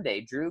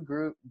Sunday, Drew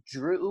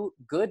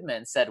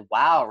Goodman said,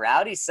 "Wow,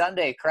 rowdy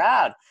Sunday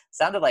crowd."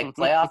 Sounded like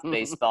playoff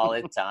baseball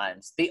at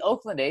times. The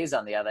Oakland A's,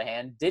 on the other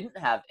hand, didn't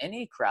have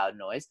any crowd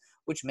noise,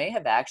 which may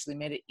have actually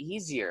made it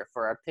easier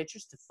for our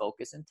pitchers to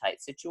focus in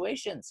tight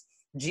situations.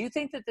 Do you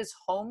think that this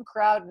home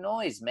crowd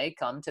noise may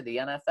come to the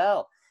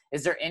NFL?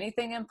 Is there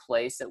anything in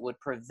place that would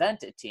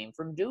prevent a team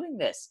from doing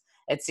this?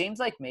 It seems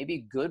like maybe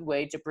a good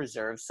way to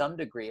preserve some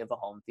degree of a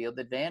home field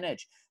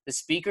advantage. The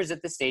speakers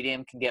at the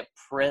stadium can get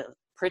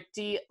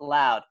pretty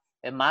loud.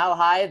 At Mile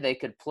High, they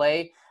could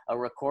play a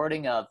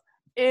recording of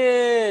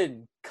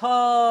 "Incomplete."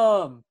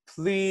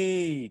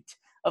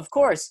 Of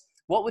course,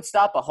 what would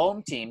stop a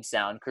home team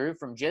sound crew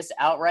from just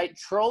outright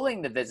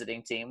trolling the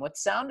visiting team with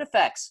sound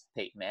effects?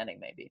 Peyton Manning,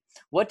 maybe.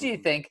 What do you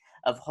think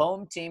of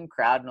home team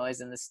crowd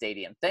noise in the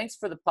stadium? Thanks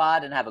for the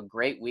pod and have a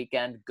great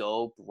weekend.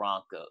 Go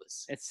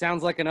Broncos. It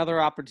sounds like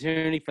another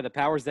opportunity for the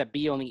powers that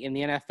be in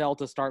the NFL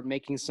to start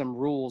making some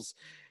rules,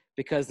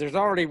 because there's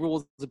already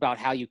rules about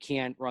how you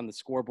can't run the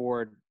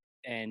scoreboard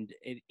and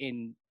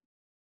in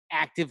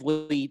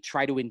actively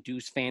try to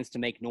induce fans to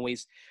make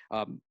noise.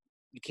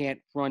 You can't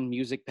run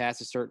music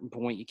past a certain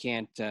point. You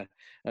can't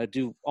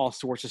do all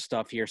sorts of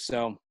stuff here.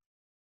 So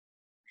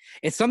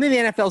it's something the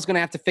NFL is going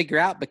to have to figure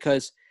out,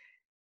 because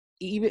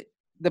even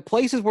the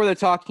places where they're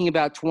talking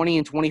about 20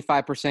 and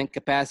 25%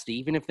 capacity,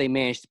 even if they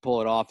manage to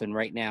pull it off, and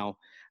right now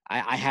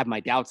I have my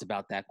doubts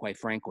about that, quite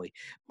frankly.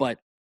 But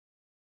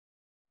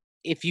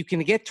if you can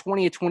get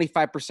 20 to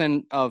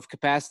 25% of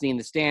capacity in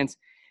the stands,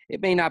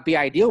 it may not be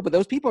ideal, but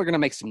those people are going to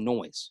make some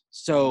noise.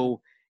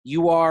 So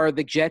you are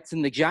the Jets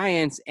and the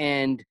Giants,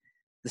 and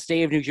the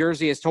state of New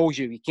Jersey has told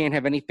you can't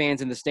have any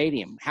fans in the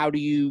stadium. How do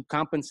you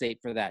compensate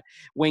for that?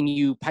 When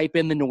you pipe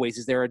in the noise,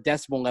 is there a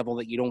decibel level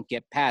that you don't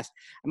get past?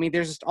 I mean,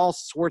 there's just all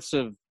sorts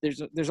of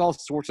there's all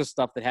sorts of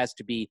stuff that has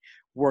to be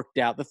worked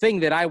out. The thing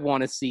that I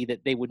want to see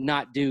that they would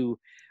not do,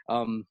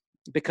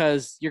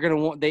 because you're going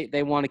to want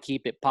they want to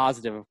keep it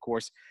positive, of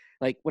course.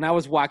 Like when I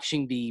was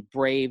watching the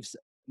Braves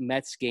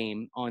Mets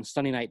game on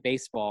Sunday Night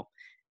Baseball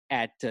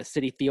at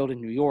Citi Field in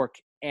New York,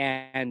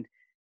 and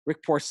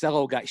Rick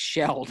Porcello got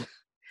shelled.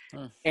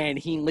 And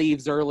he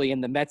leaves early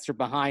and the Mets are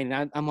behind.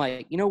 And I'm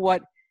like, you know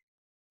what?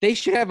 They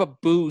should have a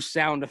boo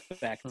sound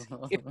effect.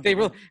 If they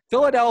really,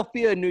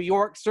 Philadelphia, New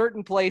York,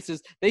 certain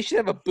places, they should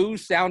have a boo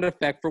sound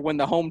effect for when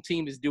the home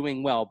team is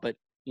doing well. But,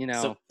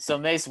 so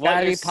Mace,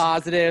 gotta be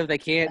positive. They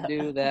can't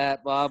do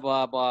that. Blah,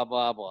 blah, blah,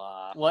 blah,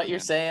 blah. What you're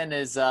saying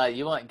is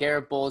you want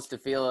Garrett Bowles to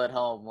feel at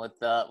home with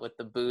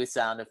the boo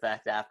sound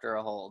effect after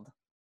a hold.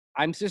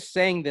 I'm just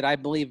saying that I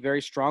believe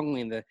very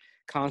strongly in the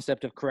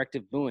concept of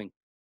corrective booing.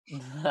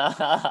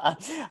 I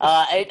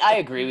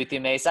agree with you,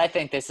 Mace. I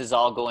think this is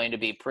all going to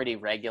be pretty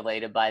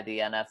regulated by the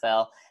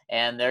NFL,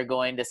 and they're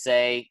going to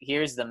say,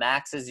 here's the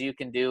maxes you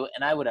can do.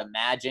 And I would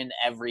imagine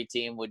every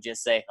team would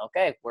just say,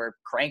 okay, we're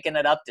cranking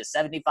it up to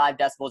 75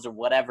 decibels or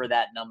whatever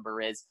that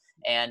number is.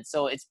 And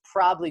so it's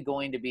probably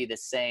going to be the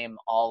same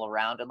all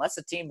around, unless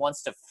a team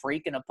wants to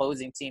freak an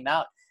opposing team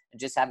out and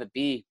just have it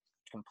be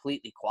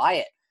completely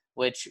quiet,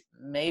 which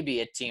maybe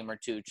a team or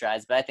two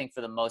tries. But I think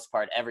for the most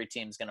part, every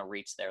team's going to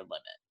reach their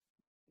limit.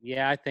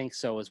 Yeah, I think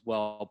so as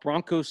well.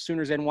 Broncos,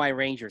 Sooners, NY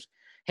Rangers.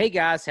 Hey,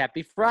 guys,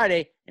 happy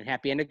Friday and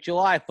happy end of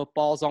July.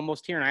 Football is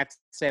almost here, and I have to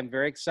say I'm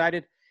very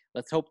excited.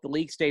 Let's hope the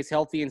league stays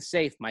healthy and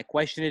safe. My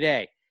question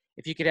today,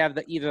 if you could have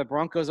either the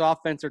Broncos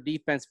offense or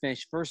defense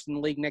finish first in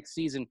the league next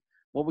season,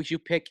 what would you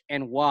pick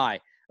and why?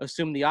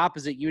 Assume the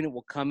opposite unit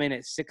will come in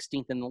at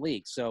 16th in the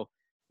league. So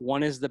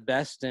one is the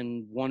best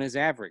and one is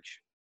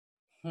average.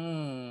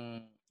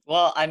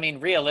 Well, I mean,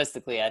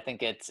 realistically, I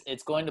think it's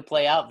going to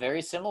play out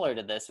very similar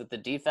to this, with the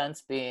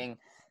defense being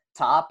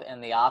top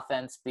and the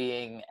offense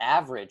being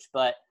average.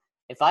 But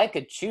if I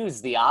could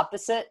choose the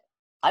opposite,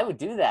 I would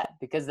do that,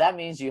 because that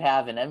means you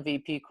have an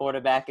MVP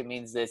quarterback. It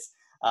means this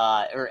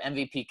or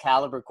MVP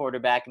caliber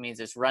quarterback. It means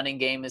this running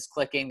game is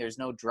clicking. There's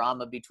no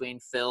drama between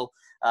Phil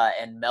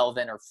and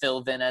Melvin, or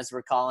Philvin as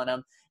we're calling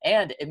him.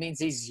 And it means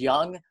these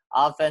young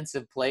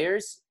offensive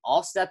players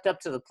all stepped up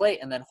to the plate.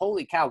 And then,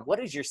 holy cow, what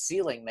is your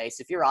ceiling, Mace?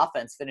 If your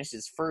offense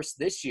finishes first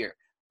this year,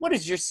 what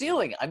is your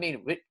ceiling? I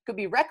mean, it could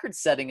be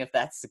record-setting if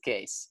that's the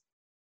case.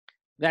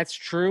 That's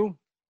true.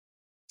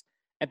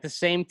 At the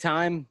same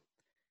time,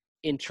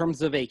 in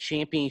terms of a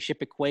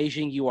championship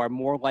equation, you are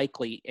more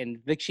likely, and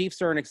the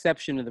Chiefs are an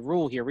exception to the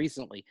rule here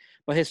recently,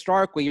 but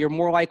historically, you're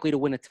more likely to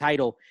win a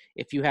title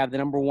if you have the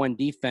number one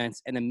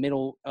defense and the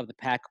middle of the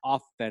pack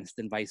offense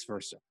than vice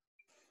versa.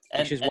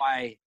 Which is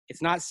why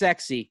it's not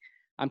sexy.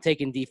 I'm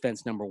taking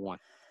defense number one.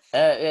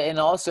 And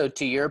also,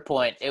 to your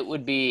point, it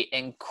would be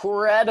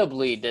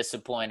incredibly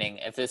disappointing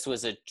if this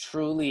was a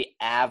truly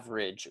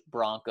average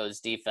Broncos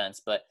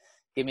defense. But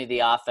give me the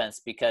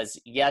offense, because,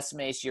 yes,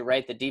 Mace, you're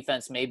right. The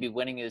defense may be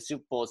winning you the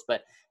Super Bowls,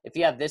 but if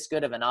you have this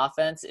good of an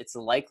offense, it's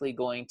likely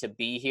going to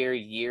be here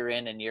year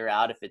in and year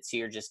out if it's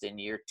here just in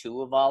year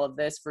two of all of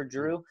this for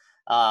Drew.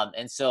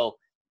 And so,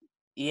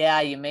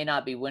 yeah, you may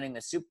not be winning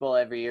the Super Bowl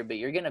every year, but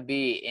you're going to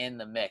be in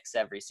the mix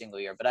every single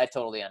year. But I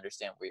totally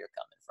understand where you're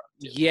coming from,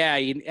 too. Yeah,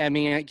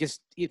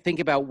 you think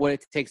about what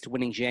it takes to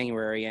win in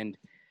January, and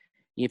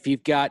if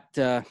you've got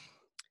a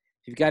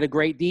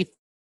great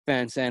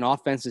defense and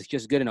offense is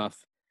just good enough,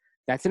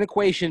 that's an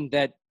equation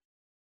that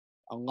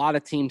a lot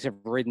of teams have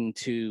ridden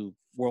to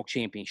world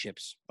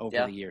championships over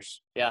the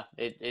years. Yeah,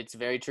 it's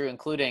very true,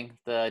 including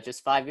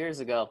just 5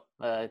 years ago,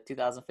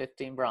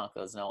 2015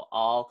 Broncos know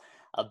all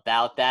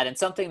about that. And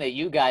something that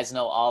you guys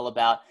know all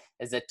about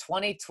is that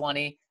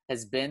 2020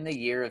 has been the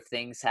year of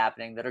things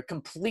happening that are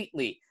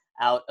completely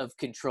out of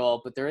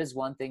control. But there is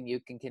one thing you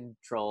can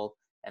control,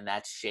 and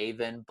that's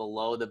shaving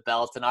below the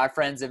belt. And our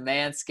friends at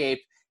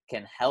Manscaped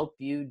can help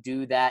you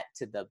do that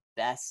to the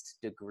best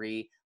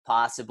degree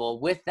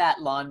possible with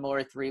that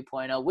Lawnmower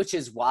 3.0, which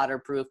is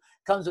waterproof,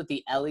 comes with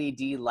the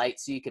LED light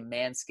so you can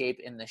manscape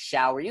in the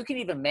shower. You can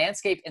even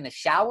manscape in the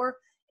shower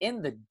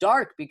in the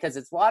dark because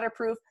it's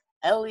waterproof,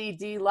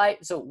 LED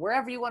light. So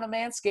wherever you want to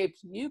manscape,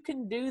 you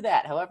can do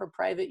that, however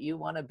private you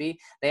want to be.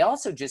 They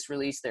also just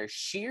released their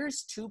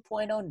Shears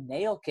 2.0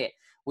 nail kit,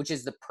 which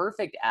is the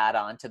perfect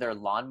add-on to their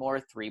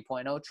Lawnmower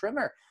 3.0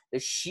 trimmer. The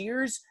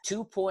Shears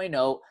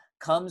 2.0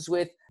 comes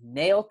with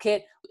nail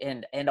kit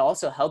and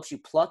also helps you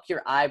pluck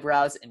your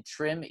eyebrows and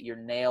trim your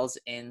nails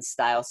in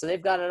style. So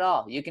they've got it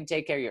all. You can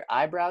take care of your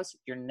eyebrows,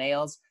 your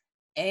nails,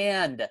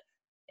 and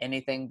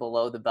anything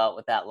below the belt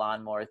with that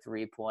Lawnmower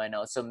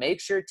 3.0. So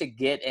make sure to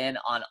get in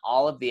on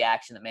all of the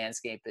action that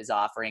Manscaped is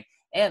offering.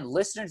 And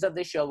listeners of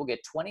this show will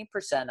get 20%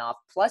 off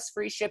plus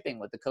free shipping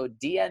with the code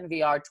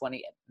DNVR20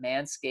 at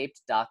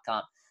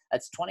manscaped.com.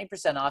 That's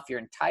 20% off your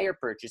entire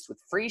purchase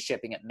with free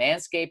shipping at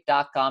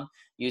manscaped.com.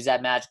 Use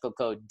that magical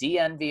code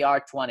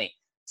DNVR20.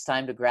 It's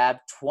time to grab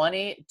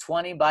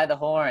 2020 by the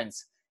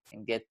horns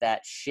and get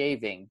that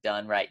shaving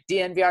done right.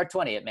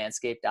 DNVR20 at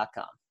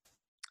manscaped.com.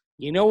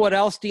 You know what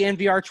else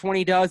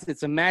DNVR20 does?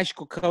 It's a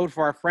magical code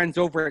for our friends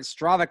over at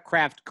Strava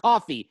Craft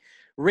Coffee.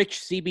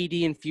 Rich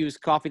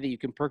CBD-infused coffee that you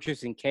can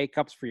purchase in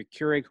K-Cups for your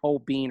Keurig, whole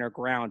bean, or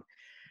ground.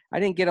 I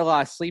didn't get a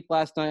lot of sleep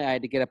last night. I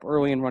had to get up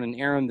early and run an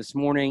errand this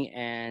morning.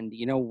 And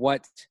you know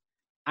what?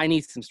 I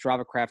need some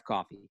Strava Craft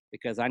coffee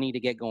because I need to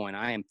get going.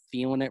 I am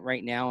feeling it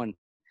right now, and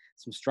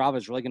some Strava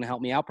is really going to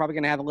help me out. Probably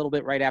going to have a little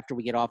bit right after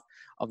we get off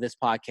of this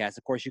podcast.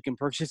 Of course, you can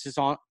purchase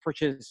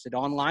it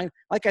online.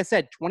 Like I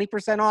said,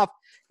 20% off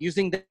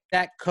using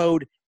that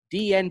code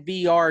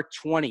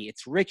DNVR20.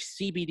 It's rich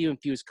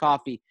CBD-infused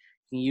coffee.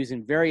 You can use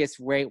in various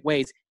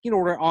ways. You can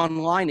order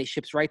online. It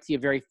ships right to you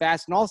very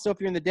fast. And also, if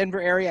you're in the Denver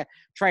area,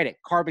 try it at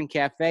Carbon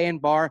Cafe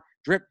and Bar,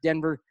 Drip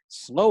Denver,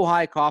 Slow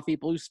High Coffee,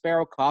 Blue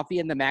Sparrow Coffee,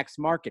 and the Max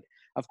Market.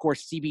 Of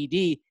course,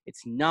 CBD,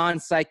 it's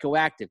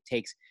non-psychoactive.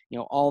 Takes,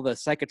 all the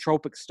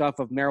psychotropic stuff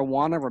of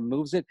marijuana,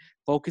 removes it,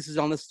 focuses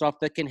on the stuff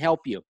that can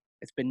help you.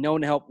 It's been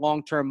known to help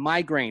long-term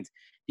migraines,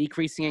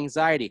 decreasing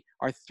anxiety,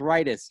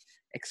 arthritis,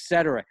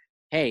 etc.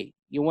 Hey,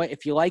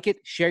 if you like it,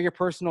 share your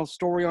personal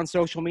story on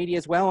social media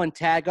as well and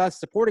tag us.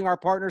 Supporting our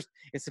partners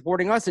is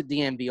supporting us at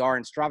DNVR,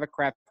 and Strava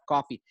Craft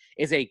Coffee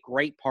is a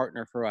great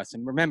partner for us.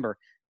 And remember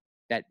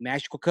that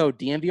magical code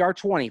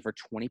DNVR20 for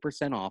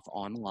 20% off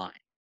online.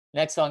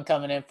 Next one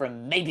coming in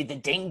from Maybe the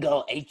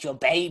Dingo Ate Your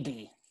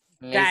Baby.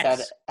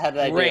 That's how did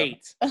I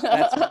great.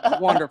 That's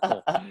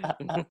wonderful.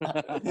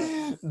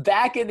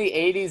 Back in the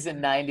 80s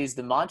and 90s,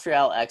 the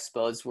Montreal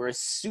Expos were a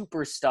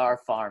superstar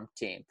farm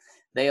team.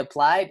 They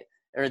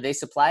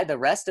supplied the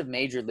rest of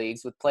major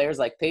leagues with players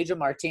like Pedro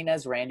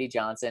Martinez, Randy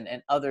Johnson,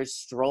 and others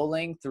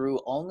strolling through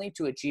only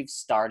to achieve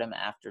stardom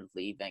after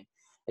leaving.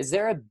 Is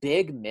there a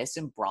big miss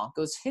in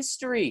Broncos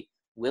history?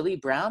 Willie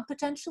Brown,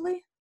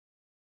 potentially?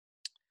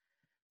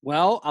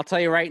 Well, I'll tell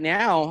you right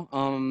now,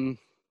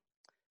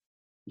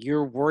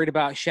 you're worried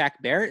about Shaq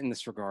Barrett in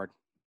this regard.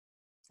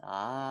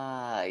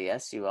 Ah,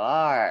 yes, you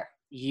are.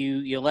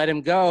 You let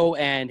him go,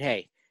 and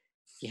hey,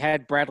 you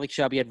had Bradley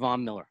Chubb, you had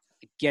Von Miller.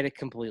 I get it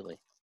completely.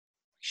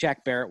 Shaq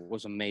Barrett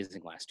was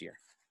amazing last year.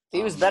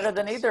 He was better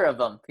than either of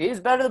them. He was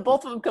better than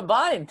both of them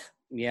combined.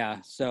 Yeah.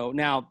 So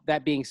now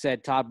that being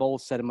said, Todd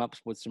Bowles set him up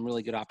with some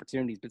really good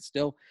opportunities, but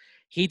still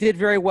he did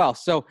very well.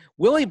 So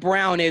Willie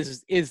Brown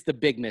is the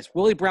big miss.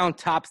 Willie Brown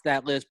tops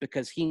that list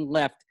because he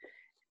left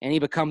and he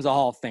becomes a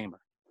Hall of Famer.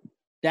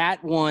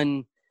 That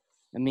one,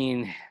 I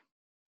mean,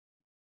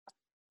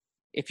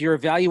 if you're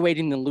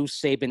evaluating the loose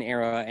Saban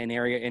era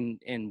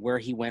and where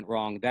he went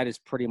wrong, that is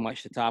pretty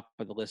much the top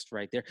of the list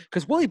right there.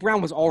 Because Willie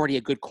Brown was already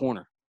a good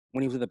corner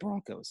when he was with the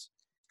Broncos.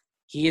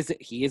 He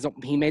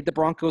made the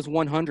Broncos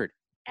 100,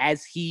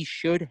 as he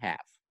should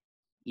have,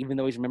 even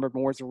though he's remembered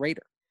more as a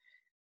Raider.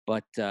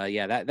 But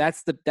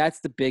that's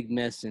the big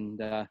miss.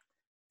 And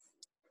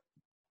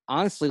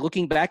honestly,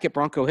 looking back at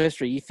Bronco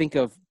history, you think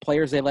of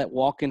players they let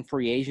walk in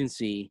free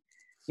agency.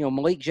 You know,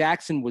 Malik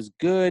Jackson was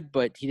good,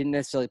 but he didn't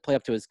necessarily play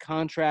up to his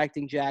contract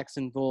in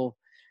Jacksonville.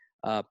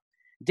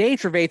 Dave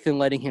Trevathan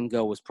letting him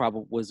go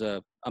was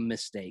a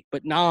mistake,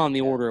 but not on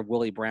the order of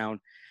Willie Brown.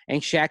 And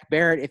Shaq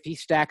Barrett, if he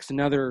stacks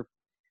another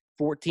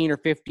 14 or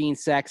 15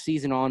 sack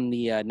season on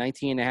the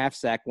 19.5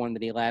 sack one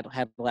that he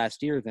had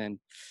last year, then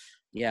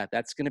yeah,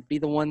 that's going to be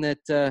the one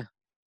that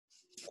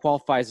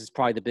qualifies as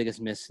probably the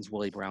biggest miss since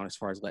Willie Brown as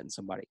far as letting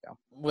somebody go.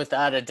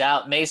 Without a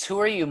doubt. Mace, who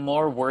are you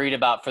more worried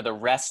about for the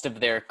rest of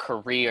their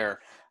career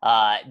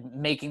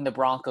making the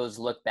Broncos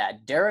look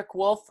bad? Derek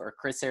Wolfe or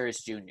Chris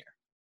Harris Jr.?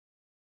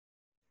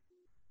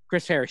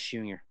 Chris Harris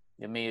Jr.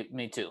 Yeah,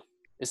 me too,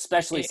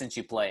 especially since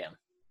you play him.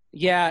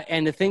 Yeah,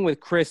 and the thing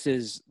with Chris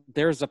is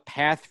there's a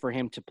path for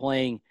him to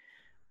playing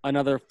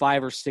another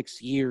 5 or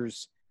 6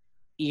 years,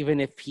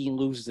 even if he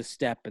loses a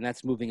step, and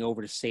that's moving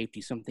over to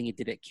safety, something he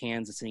did at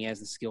Kansas, and he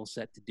has the skill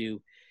set to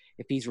do.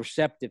 If he's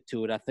receptive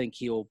to it, I think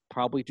he'll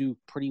probably do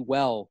pretty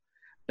well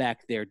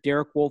back there.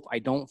 Derek Wolfe, I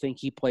don't think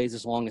he plays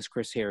as long as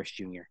Chris Harris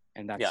Jr.,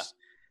 and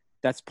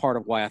that's part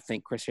of why I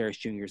think Chris Harris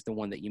Jr. is the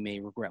one that you may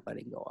regret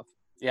letting go of.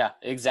 Yeah,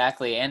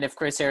 exactly. And if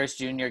Chris Harris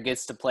Jr.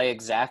 gets to play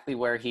exactly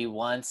where he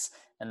wants,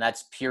 and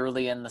that's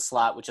purely in the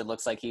slot, which it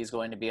looks like he's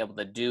going to be able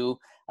to do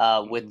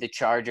with the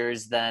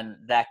Chargers, then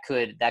that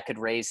could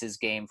raise his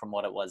game from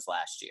what it was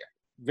last year.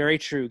 Very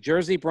true.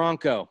 Jersey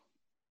Bronco.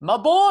 My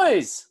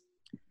boys!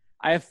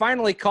 I have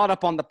finally caught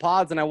up on the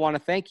pods, and I want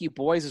to thank you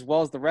boys as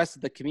well as the rest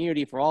of the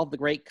community for all of the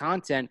great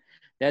content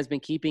that has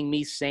been keeping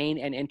me sane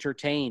and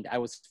entertained. I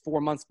was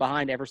 4 months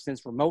behind ever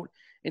since remote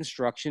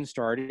instruction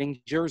started in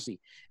Jersey.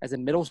 As a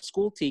middle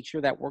school teacher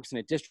that works in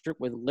a district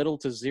with little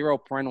to zero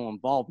parental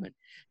involvement,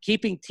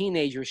 keeping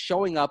teenagers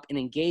showing up and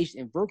engaged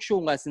in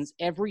virtual lessons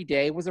every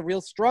day was a real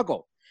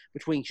struggle.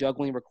 Between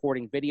juggling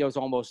recording videos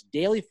almost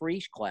daily for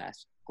each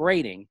class,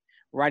 grading,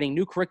 writing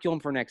new curriculum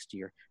for next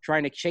year,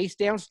 trying to chase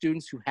down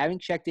students who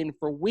haven't checked in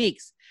for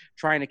weeks,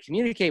 trying to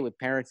communicate with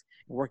parents,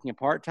 and working a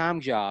part-time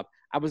job,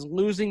 I was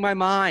losing my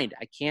mind.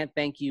 I can't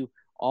thank you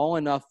all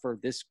enough for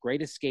this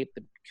great escape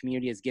the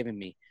community has given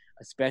me,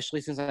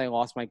 especially since I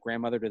lost my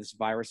grandmother to this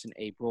virus in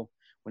April.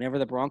 Whenever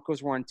the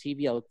Broncos were on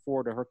TV, I look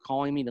forward to her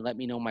calling me to let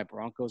me know my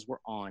Broncos were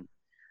on.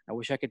 I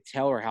wish I could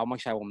tell her how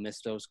much I will miss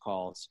those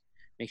calls.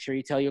 Make sure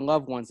you tell your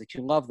loved ones that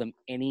you love them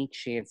any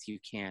chance you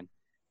can.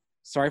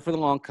 Sorry for the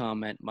long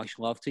comment. Much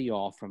love to you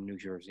all from New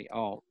Jersey.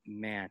 Oh,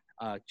 man.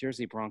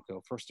 Jersey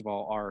Bronco, first of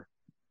all, our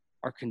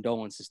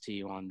condolences to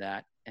you on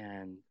that.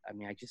 And, I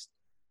mean,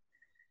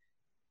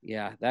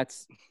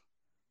 that's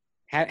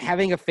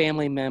having a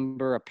family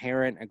member, a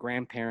parent, a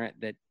grandparent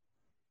that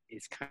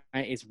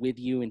is with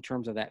you in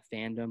terms of that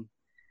fandom.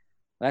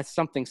 That's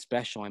something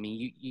special. I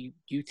mean,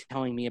 you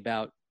telling me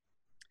about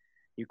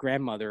your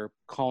grandmother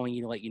calling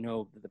you to let you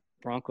know that the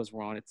Broncos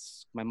were on.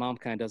 My mom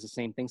kind of does the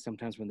same thing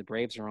sometimes when the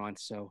Braves are on.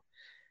 So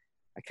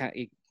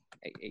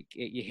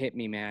you hit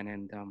me, man.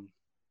 And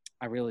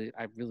I really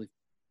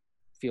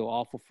feel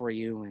awful for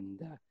you, and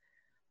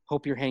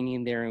hope you're hanging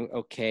in there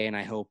okay. And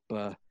I hope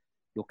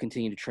you'll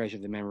continue to treasure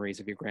the memories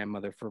of your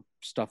grandmother for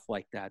stuff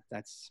like that.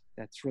 That's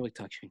really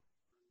touching.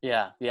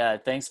 Yeah.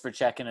 Thanks for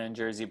checking in,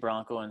 Jersey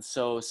Bronco, and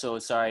so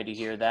sorry to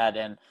hear that.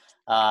 And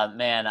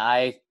man,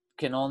 I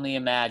can only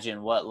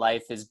imagine what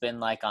life has been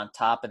like on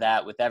top of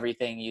that with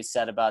everything you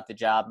said about the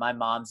job. My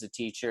mom's a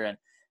teacher, and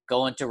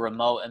going to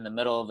remote in the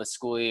middle of a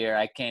school year,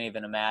 I can't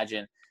even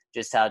imagine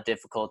just how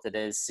difficult it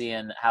is,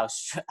 seeing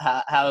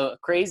how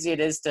crazy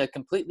it is to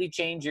completely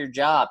change your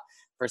job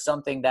for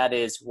something that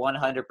is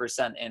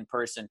 100% in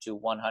person to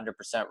 100%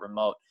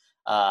 remote.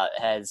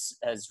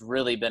 Has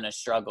really been a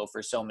struggle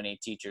for so many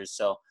teachers.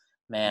 So,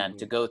 man,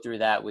 to go through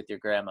that with your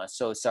grandma,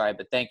 so sorry,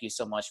 but thank you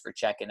so much for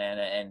checking in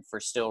and for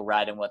still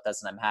riding with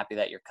us, and I'm happy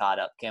that you're caught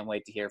up. Can't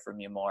wait to hear from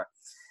you more.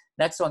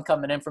 Next one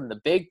coming in from the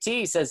Big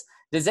T says,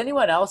 does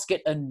anyone else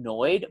get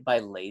annoyed by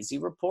lazy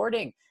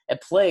reporting?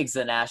 It plagues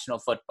the National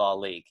Football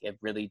League. It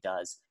really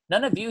does.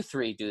 None of you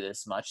three do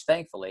this much,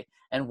 thankfully,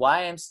 and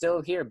why I'm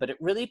still here, but it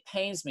really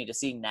pains me to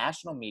see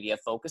national media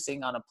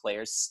focusing on a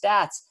player's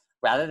stats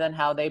rather than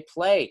how they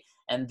play.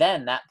 And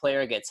then that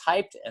player gets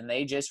hyped and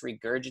they just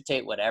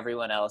regurgitate what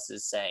everyone else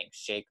is saying.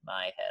 Shake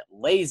my head.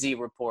 Lazy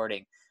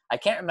reporting. I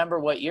can't remember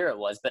what year it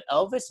was, but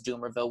Elvis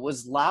Dumervil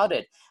was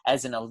lauded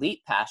as an elite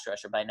pass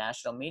rusher by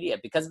national media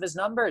because of his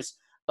numbers.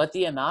 but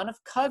the amount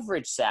of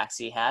coverage sacks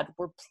he had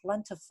were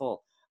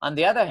plentiful. On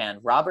the other hand,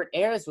 Robert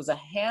Ayers was a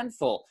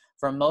handful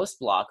for most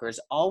blockers,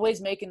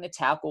 always making the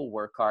tackle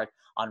work hard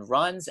on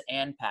runs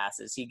and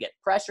passes. He'd get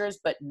pressures,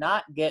 but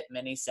not get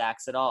many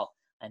sacks at all.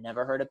 I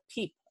never heard a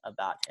peep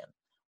about him.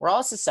 We're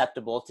all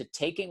susceptible to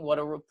taking what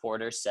a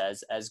reporter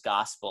says as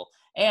gospel,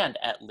 and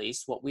at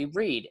least what we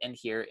read and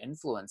hear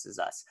influences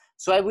us.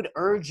 So I would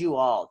urge you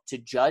all to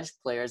judge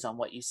players on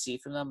what you see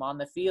from them on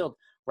the field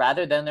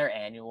rather than their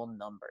annual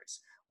numbers.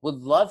 Would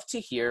love to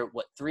hear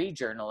what 3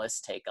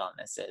 journalists' take on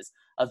this is.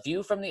 A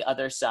view from the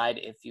other side,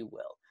 if you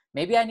will.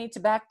 Maybe I need to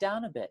back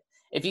down a bit.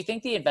 If you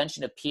think the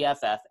invention of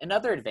PFF and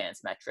other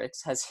advanced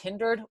metrics has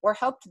hindered or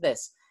helped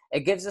this,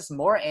 it gives us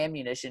more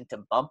ammunition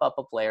to bump up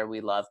a player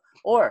we love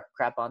or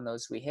crap on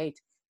those we hate,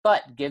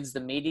 but gives the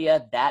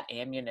media that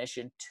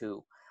ammunition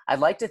too. I'd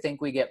like to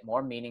think we get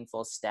more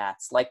meaningful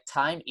stats, like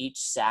time each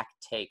sack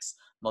takes.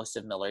 Most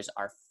of Miller's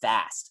are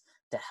fast,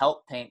 to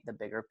help paint the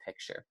bigger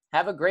picture.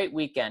 Have a great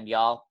weekend,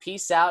 y'all.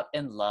 Peace out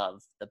and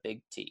love, the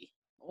Big T.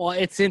 Well,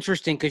 it's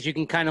interesting because you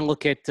can kind of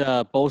look at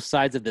both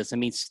sides of this. I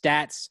mean,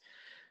 stats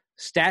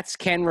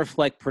can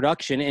reflect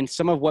production, and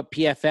some of what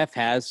PFF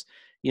has,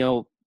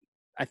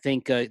 I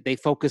think they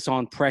focus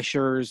on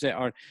pressures,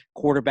 or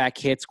quarterback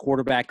hits,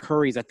 quarterback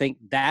hurries. I think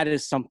that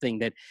is something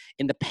that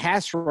in the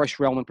pass rush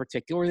realm in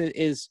particular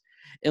is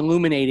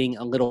illuminating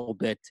a little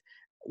bit.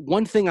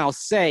 One thing I'll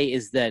say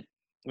is that,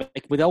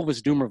 like with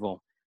Elvis Dumervil,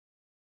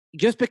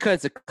 just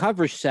because it's a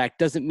coverage sack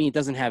doesn't mean it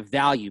doesn't have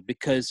value,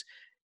 because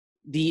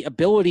the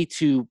ability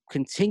to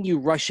continue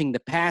rushing the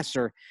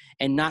passer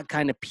and not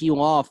kind of peel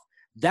off,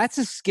 that's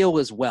a skill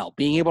as well.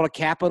 Being able to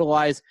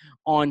capitalize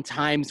on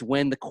times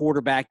when the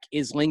quarterback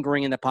is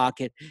lingering in the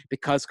pocket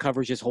because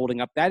coverage is holding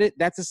up,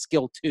 that's a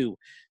skill too.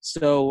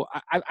 So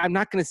I'm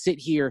not going to sit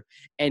here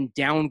and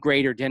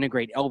downgrade or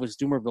denigrate Elvis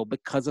Dumervil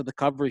because of the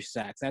coverage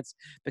sacks. That's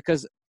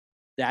because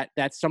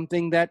that's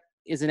something that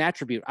is an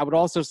attribute. I would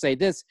also say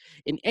this,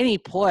 in any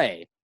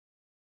play,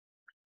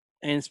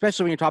 and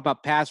especially when you're talking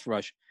about pass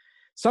rush,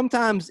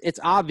 sometimes it's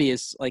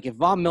obvious, like if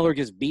Von Miller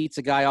just beats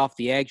a guy off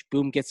the edge,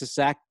 boom, gets a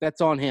sack,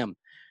 that's on him.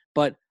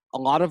 But a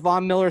lot of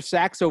Von Miller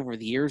sacks over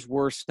the years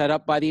were set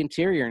up by the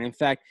interior. And in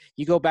fact,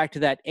 you go back to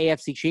that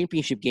AFC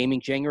Championship game in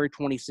January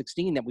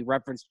 2016 that we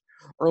referenced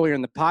earlier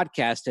in the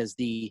podcast as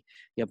the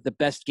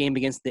best game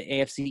against the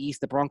AFC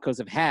East the Broncos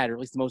have had, or at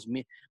least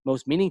the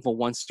most meaningful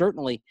one.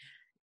 Certainly,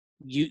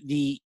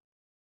 the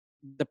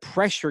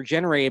pressure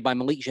generated by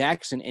Malik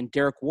Jackson and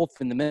Derek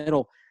Wolfe in the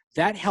middle,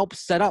 that helped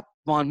set up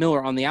Von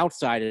Miller on the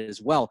outside as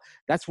well.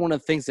 That's one of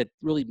the things that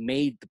really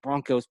made the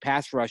Broncos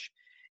pass rush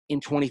in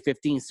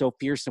 2015 so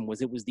fearsome,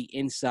 was it was the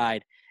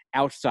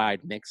inside-outside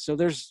mix. So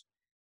there's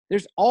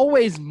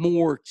always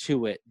more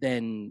to it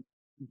than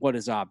what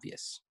is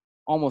obvious.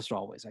 Almost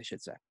always, I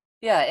should say.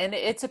 Yeah, and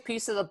it's a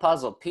piece of the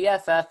puzzle.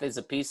 PFF is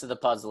a piece of the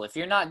puzzle. If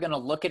you're not going to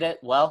look at it,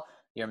 well,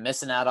 you're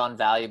missing out on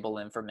valuable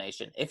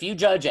information. If you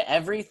judge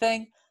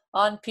everything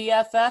on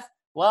PFF,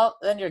 well,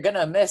 then you're going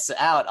to miss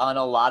out on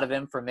a lot of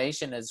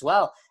information as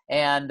well.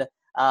 And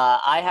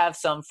I have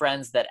some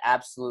friends that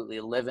absolutely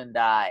live and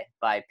die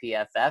by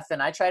PFF,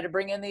 and I try to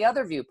bring in the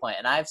other viewpoint.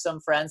 And I have some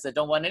friends that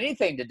don't want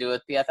anything to do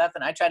with PFF,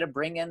 and I try to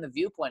bring in the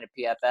viewpoint of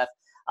PFF.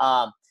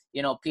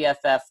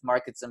 PFF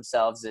markets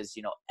themselves as,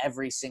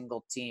 every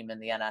single team in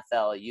the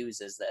NFL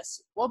uses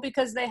this. Well,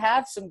 because they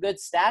have some good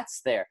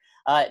stats there.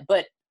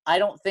 But I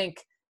don't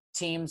think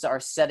teams are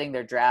setting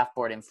their draft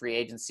board and free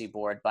agency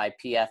board by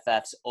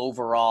PFF's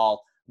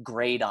overall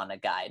grade on a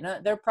guy. No,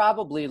 they're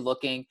probably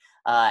looking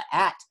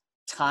at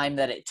time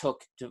that it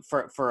took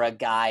for a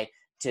guy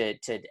to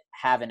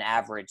have an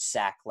average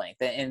sack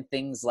length and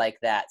things like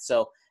that.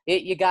 So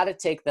you got to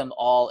take them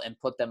all and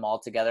put them all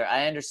together.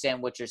 I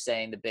understand what you're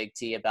saying, the Big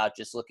T, about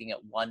just looking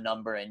at one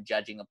number and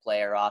judging a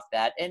player off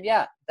that. And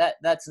yeah,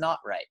 that's not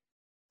right.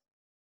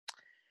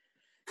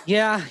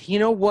 Yeah, you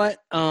know what?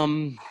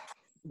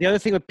 The other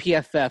thing with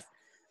PFF,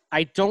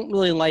 I don't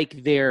really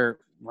like their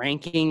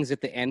rankings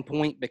at the end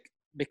point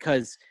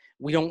because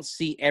we don't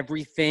see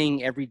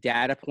everything, every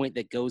data point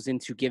that goes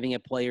into giving a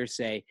player,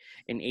 say,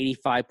 an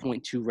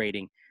 85.2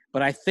 rating.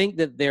 But I think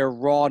that their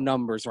raw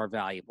numbers are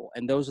valuable,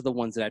 and those are the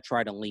ones that I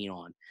try to lean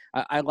on.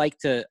 I like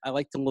to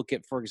look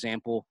at, for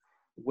example,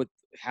 with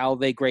how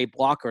they grade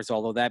blockers.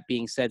 Although that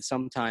being said,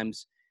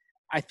 sometimes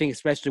I think,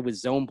 especially with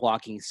zone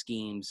blocking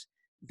schemes,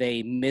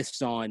 they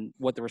miss on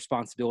what the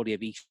responsibility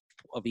of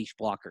each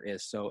blocker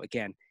is. So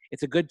again,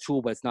 it's a good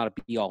tool, but it's not a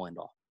be all end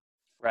all.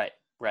 Right.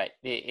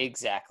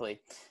 Exactly.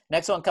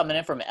 Next one coming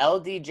in from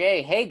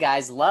LDJ. Hey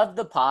guys, loved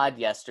the pod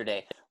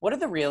yesterday. What are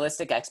the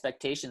realistic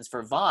expectations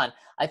for Von?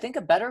 I think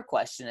a better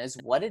question is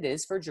what it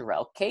is for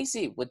Jarrell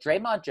Casey. With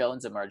Draymond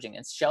Jones emerging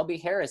and Shelby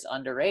Harris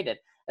underrated,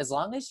 as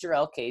long as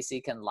Jarrell Casey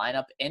can line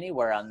up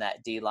anywhere on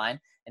that D-line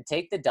and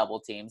take the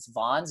double teams,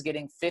 Von's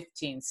getting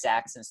 15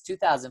 sacks since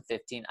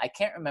 2015. I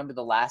can't remember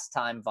the last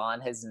time Von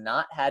has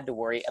not had to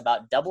worry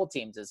about double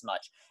teams as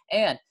much.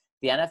 And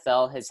the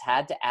NFL has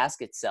had to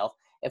ask itself,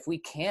 if we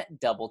can't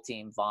double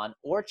team Von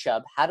or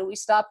Chubb, how do we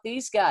stop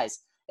these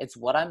guys? It's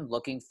what I'm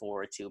looking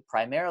forward to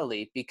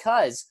primarily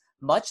because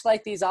much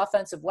like these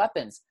offensive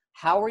weapons,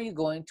 how are you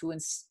going to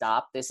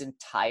stop this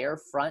entire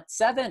front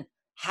seven?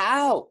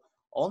 How?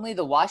 Only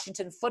the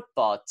Washington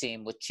football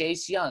team with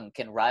Chase Young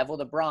can rival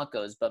the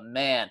Broncos, but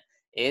man,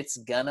 it's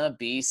gonna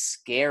be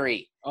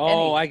scary.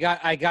 Oh, I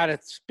gotta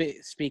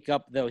speak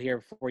up though here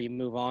before you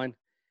move on.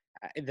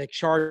 The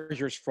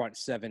Chargers front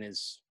seven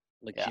is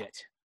legit.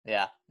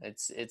 Yeah,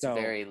 it's so,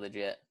 very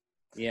legit.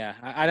 Yeah,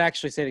 I'd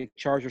actually say the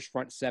Chargers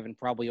front seven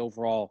probably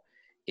overall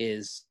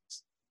is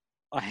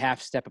a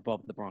half step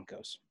above the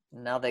Broncos.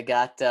 Now they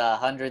got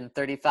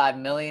 $135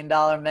 million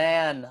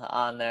man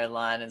on their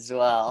line as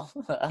well.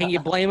 Can you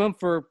blame him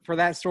for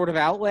that sort of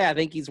outlay? I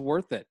think he's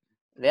worth it.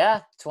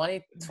 Yeah,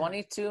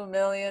 $22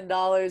 million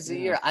a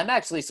year. I'm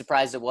actually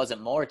surprised it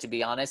wasn't more, to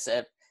be honest.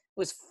 It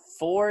was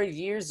 4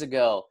 years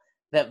ago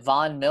that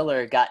Von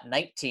Miller got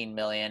 $19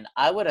 million.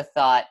 I would have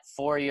thought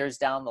 4 years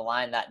down the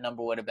line that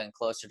number would have been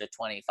closer to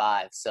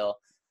 25. So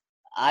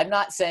I'm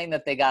not saying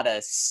that they got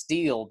a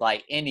steal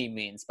by any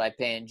means by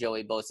paying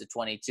Joey Bosa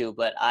 22,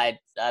 but I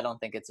don't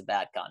think it's a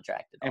bad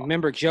contract at all. And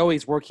remember,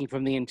 Joey's working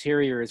from the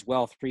interior as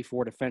well,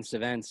 3-4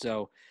 defensive end,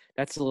 so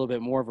that's a little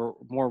bit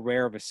more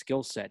rare of a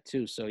skill set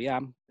too. So yeah,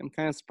 I'm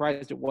kind of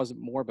surprised it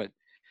wasn't more, but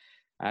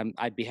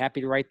I'd be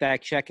happy to write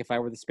that check if I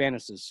were the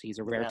Spanuses. He's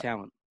a rare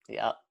talent.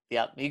 Yep.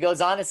 He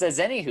goes on and says,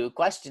 anywho,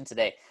 question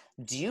today.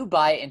 Do you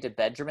buy into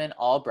Benjamin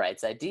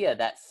Albright's idea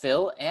that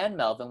Phil and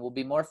Melvin will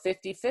be more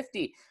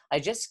 50-50? I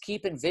just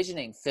keep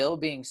envisioning Phil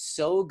being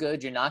so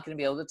good you're not going to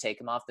be able to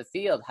take him off the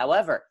field.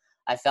 However,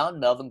 I found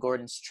Melvin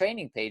Gordon's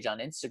training page on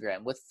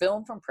Instagram with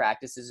film from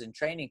practices and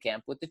training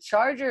camp with the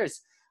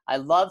Chargers. I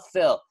love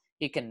Phil.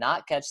 He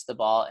cannot catch the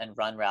ball and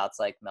run routes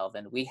like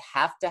Melvin. We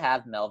have to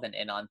have Melvin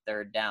in on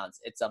third downs.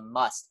 It's a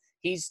must.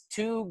 He's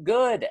too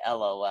good,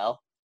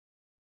 LOL.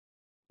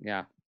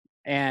 Yeah.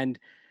 And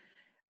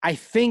I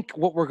think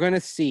what we're going to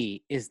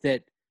see is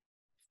that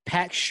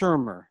Pat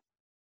Shurmur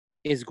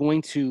is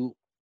going to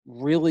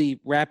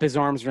really wrap his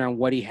arms around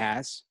what he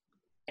has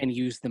and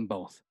use them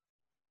both.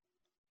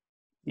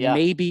 Yeah.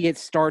 Maybe it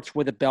starts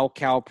with a bell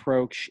cow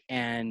approach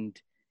and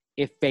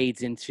it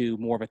fades into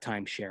more of a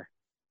timeshare.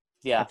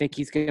 Yeah. I think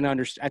he's going to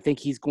understand. I think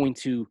he's going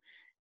to,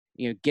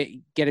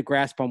 get a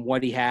grasp on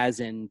what he has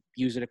and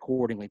use it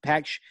accordingly.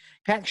 Pat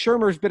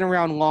Shurmur's been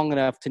around long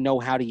enough to know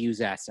how to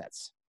use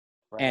assets.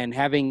 Right. And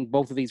having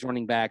both of these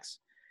running backs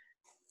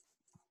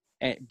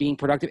being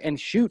productive.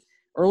 And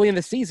early in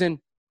the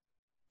season,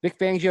 Vic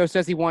Fangio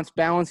says he wants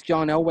balance.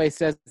 John Elway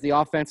says the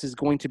offense is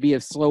going to be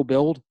a slow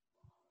build.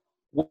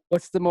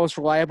 What's the most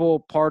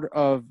reliable part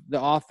of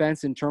the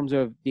offense in terms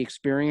of the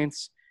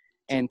experience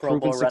and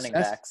proven success? Running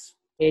backs.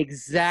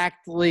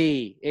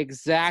 Exactly.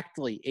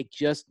 It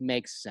just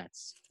makes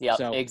sense. Yeah,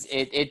 so,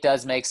 it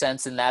does make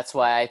sense, and that's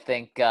why I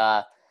think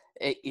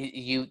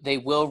they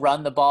will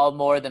run the ball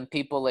more than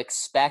people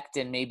expect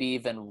and maybe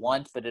even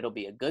want, but it'll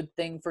be a good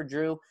thing for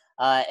Drew.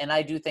 And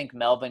I do think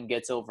Melvin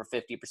gets over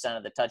 50%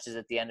 of the touches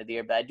at the end of the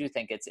year, but I do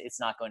think it's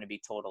not going to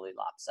be totally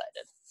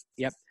lopsided.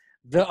 Yep.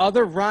 The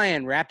other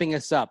Ryan wrapping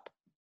us up.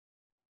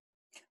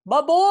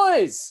 My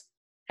boys!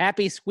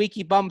 Happy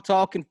Squeaky Bum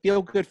Talk and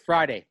Feel Good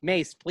Friday.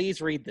 Mace,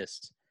 please read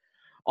this.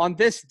 On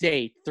this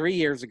date, 3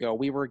 years ago,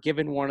 we were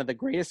given one of the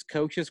greatest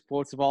coaches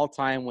quotes of all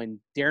time when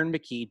Darren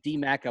McKee,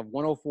 D-Mac of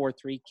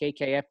 104.3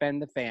 KKFN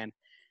The Fan,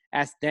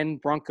 asked then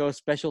Broncos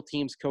special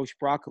teams coach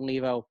Brock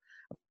Olivo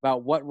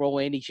about what role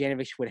Andy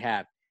Janovich would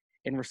have.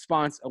 In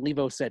response,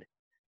 Olivo said,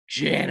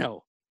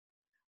 Jano.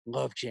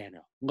 Love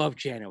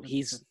Jano.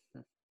 He's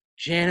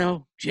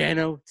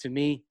Jano to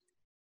me.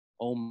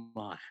 Oh,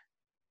 my.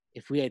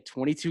 If we had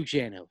 22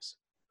 Janos,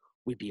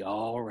 we'd be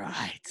all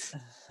right.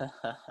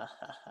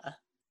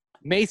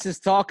 Mace's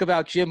talk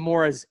about Jim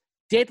Mora's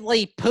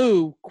diddly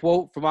poo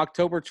quote from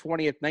October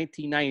 20th,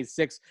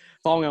 1996,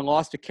 following a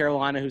loss to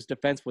Carolina, whose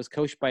defense was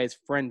coached by his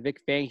friend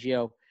Vic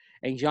Fangio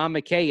and John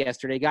McKay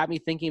yesterday, got me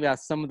thinking about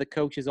some of the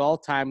coach's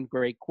all-time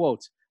great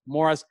quotes.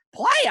 Mora's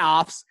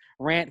playoffs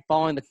rant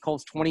following the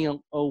Colts'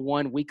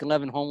 2001 Week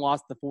 11 home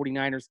loss to the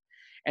 49ers,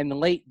 and the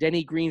late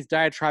Denny Green's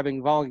diatribe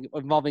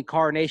involving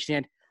Carr Nation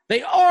and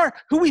they are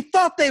who we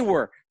thought they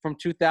were from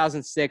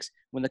 2006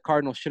 when the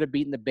Cardinals should have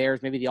beaten the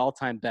Bears, maybe the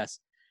all-time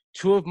best.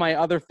 Two of my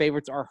other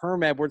favorites are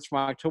Herm Edwards from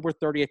October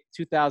 30th,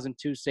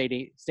 2002,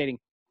 stating,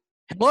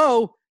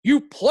 hello, you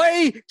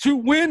play to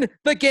win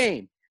the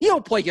game. You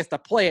don't play just to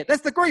play it.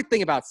 That's the great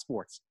thing about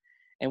sports.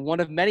 And one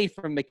of many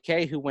from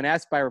McKay, who when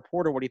asked by a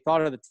reporter what he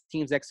thought of the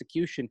team's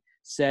execution,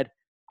 said,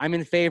 I'm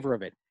in favor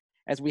of it.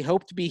 As we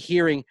hope to be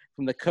hearing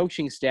from the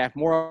coaching staff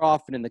more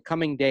often in the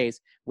coming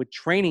days with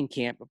training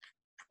camp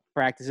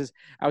practices,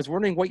 I was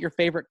wondering what your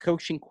favorite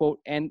coaching quote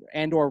and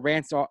or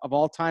rants of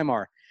all time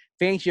are.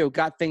 Fangio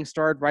got things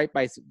started right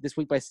this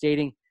week by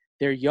stating,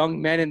 they're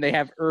young men and they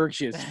have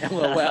urges,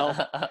 LOL.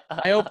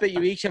 I hope that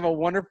you each have a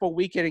wonderful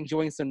weekend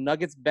enjoying some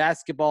Nuggets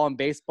basketball and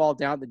baseball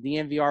down at the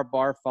DNVR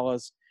bar,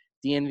 fellas.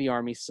 DNV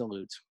Army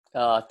salute.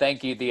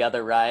 Thank you, the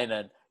other Ryan.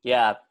 And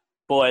yeah,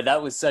 boy,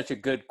 that was such a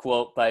good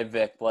quote by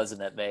Vic,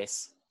 wasn't it,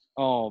 Mace?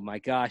 Oh, my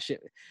gosh.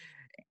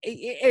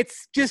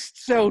 it's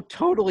just so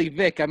totally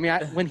Vic. I mean,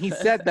 when he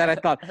said that, I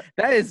thought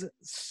that is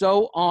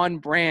so on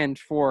brand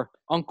for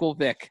Uncle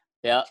Vic.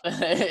 Yeah.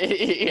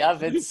 Yeah,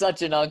 it's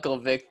such an Uncle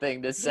Vic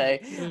thing to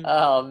say.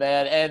 Oh,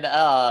 man. And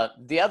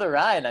the other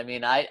Ryan, I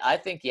mean, I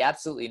think he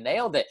absolutely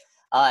nailed it.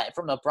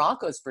 From a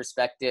Broncos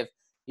perspective,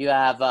 you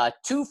have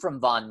two from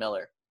Von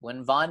Miller.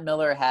 When Von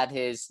Miller had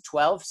his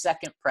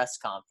 12-second press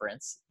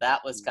conference, that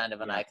was kind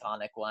of an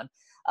iconic one.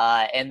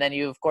 And then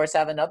you, of course,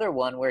 have another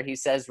one where he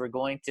says we're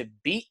going to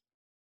beat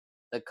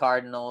the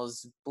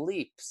Cardinals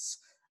bleeps,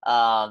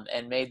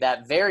 and made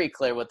that very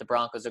clear what the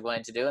Broncos are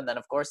going to do. And then,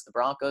 of course, the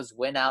Broncos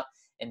win out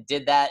and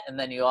did that. And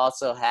then you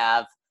also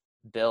have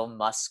Bill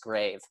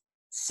Musgrave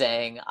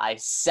saying, I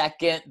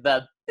second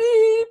the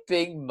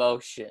beeping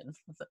motion.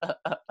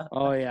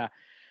 Oh, yeah.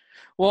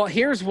 Well,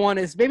 here's one.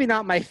 It's maybe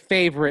not my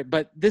favorite,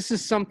 but this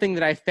is something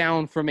that I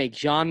found from a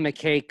John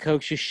McKay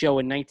coach's show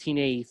in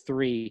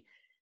 1983.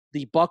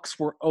 The Bucs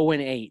were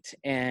 0-8,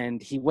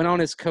 and he went on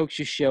his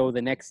coach's show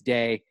the next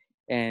day,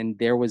 and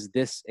there was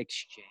this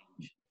exchange.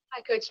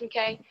 Hi, Coach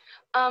McKay.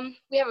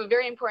 We have a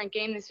very important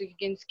game this week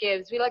against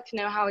Gibbs. We'd like to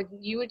know how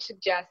you would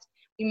suggest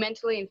we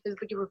mentally and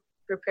physically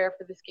prepare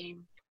for this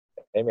game.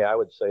 Amy, I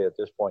would say at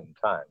this point in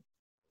time,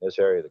 in this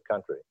area of the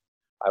country,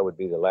 I would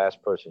be the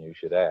last person you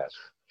should ask.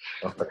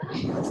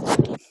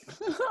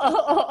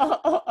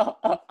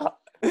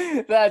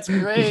 That's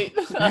great.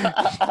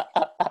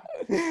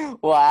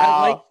 Wow.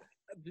 I like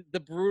the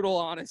brutal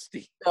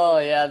honesty. Oh,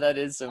 yeah, that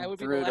is some I would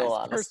brutal be the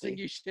last honesty. person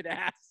you should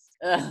ask.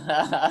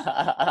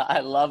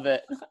 I love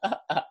it.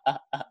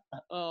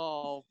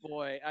 Oh,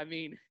 boy. I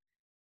mean,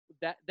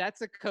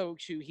 that's a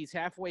coach who he's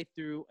halfway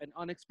through an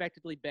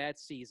unexpectedly bad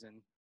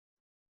season.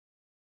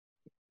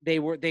 They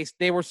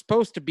were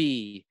supposed to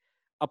be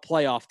a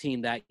playoff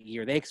team that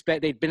year.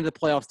 They'd been to the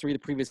playoffs 3 of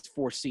the previous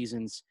 4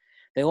 seasons.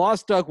 They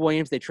lost Doug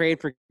Williams. They traded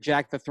for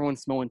Jack the Throne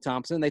Smo and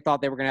Thompson. They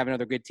thought they were going to have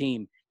another good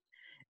team.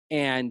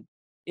 And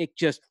it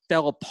just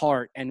fell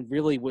apart and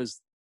really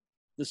was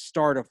the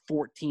start of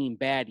 14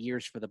 bad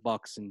years for the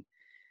Bucs. And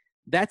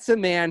that's a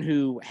man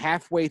who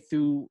halfway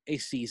through a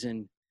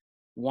season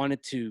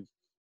wanted to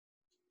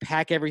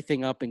pack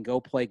everything up and go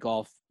play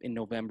golf in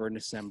November and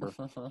December.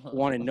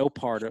 wanted no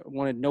part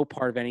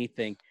of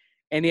anything.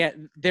 And yet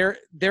there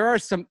are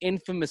some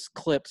infamous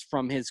clips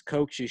from his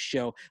coach's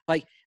show.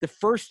 Like the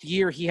first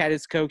year he had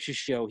his coach's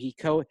show,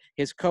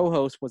 his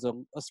co-host was a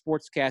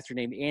sportscaster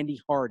named Andy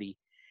Hardy.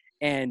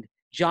 And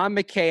John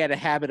McKay had a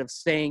habit of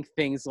saying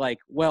things like,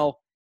 well,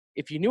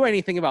 if you knew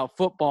anything about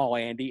football,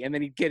 Andy, and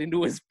then he'd get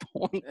into his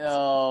point.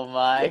 Oh,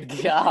 my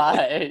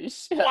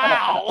gosh.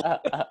 Wow.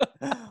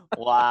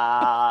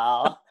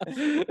 Wow.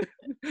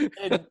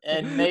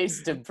 And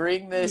Mace, to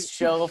bring this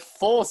show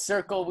full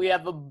circle, we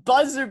have a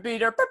buzzer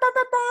beater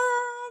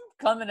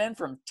coming in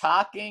from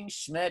Talking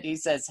Schmidt. He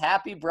says,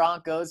 happy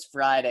Broncos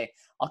Friday.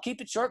 I'll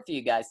keep it short for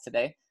you guys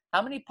today.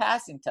 How many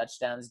passing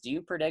touchdowns do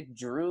you predict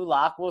Drew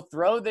Lock will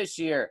throw this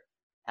year?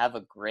 Have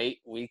a great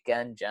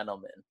weekend,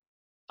 gentlemen.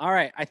 All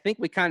right. I think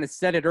we kind of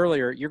said it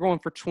earlier. You're going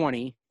for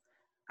 20.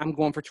 I'm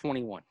going for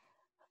 21.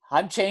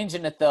 I'm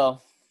changing it,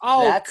 though.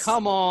 Oh,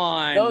 come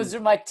on. Those are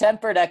my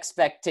tempered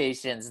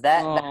expectations.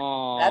 That's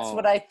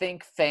what I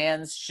think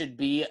fans should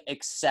be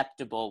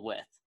acceptable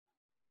with.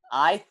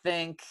 I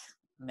think,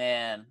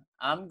 man,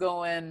 I'm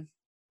going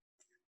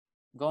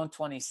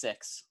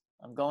 26.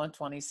 I'm going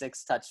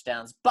 26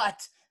 touchdowns.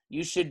 But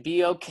you should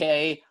be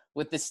okay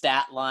with the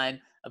stat line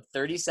of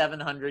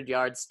 3,700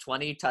 yards,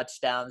 20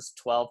 touchdowns,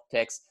 12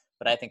 picks.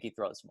 But I think he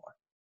throws more.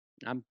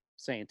 I'm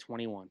saying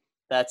 21.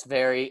 That's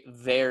very,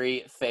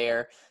 very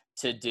fair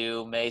to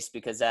do, Mace,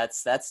 because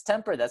that's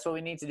tempered. That's what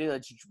we need to do.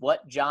 That's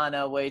what John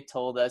Elway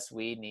told us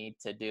we need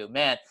to do.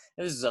 Man,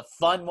 this is a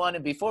fun one.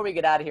 And before we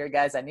get out of here,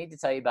 guys, I need to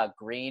tell you about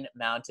Green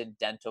Mountain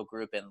Dental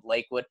Group in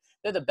Lakewood.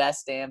 They're the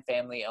best damn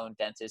family-owned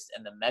dentist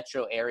in the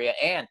metro area,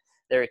 and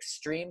they're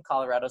extreme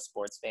Colorado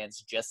sports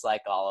fans just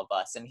like all of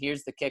us. And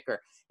here's the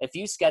kicker. If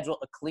you schedule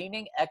a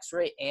cleaning,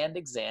 x-ray, and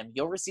exam,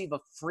 you'll receive a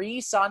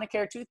free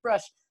Sonicare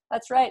toothbrush.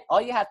 That's right.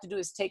 All you have to do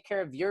is take care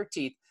of your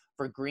teeth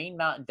for Green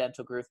Mountain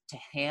Dental Group to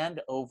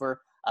hand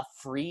over a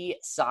free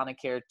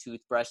Sonicare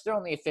toothbrush. They're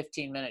only a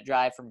 15-minute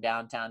drive from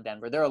downtown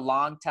Denver. They're a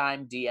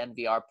longtime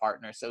DNVR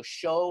partner, so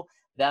show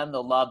them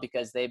the love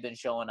because they've been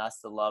showing us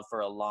the love for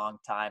a long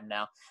time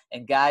now.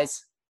 And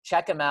guys,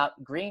 check them out,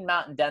 Green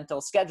Mountain Dental.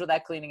 Schedule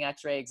that cleaning,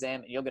 x-ray,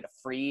 exam, and you'll get a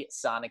free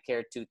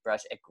Sonicare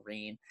toothbrush at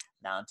Green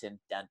Mountain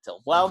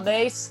Dental. Well,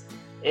 Mace,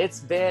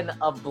 it's been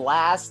a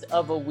blast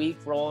of a week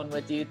rolling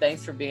with you.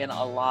 Thanks for being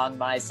along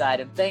my side,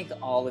 and thank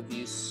all of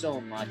you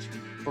so much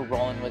for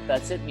rolling with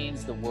us. It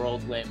means the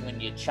world when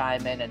you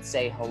chime in and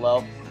say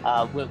hello,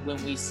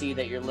 when we see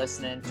that you're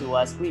listening to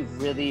us. We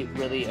really,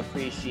 really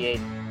appreciate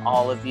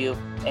all of you,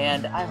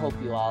 and I hope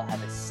you all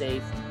have a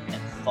safe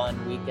and fun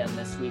weekend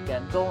this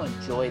weekend. Go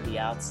enjoy the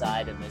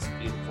outside in this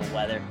beautiful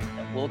weather,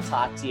 and we'll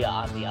talk to you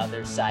on the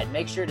other side.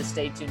 Make sure to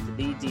stay tuned to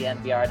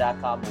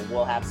thednvr.com, where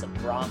we'll have some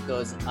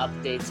Broncos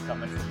updates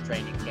coming from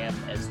training camp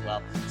as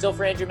well. So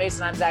for Andrew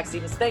Mason, I'm Zac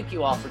Stevens. Thank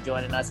you all for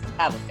joining us.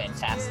 Have a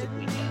fantastic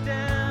weekend.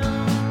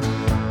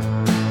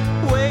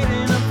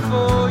 waiting up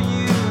for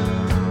you.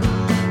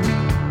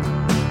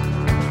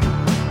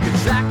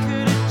 'Cause I could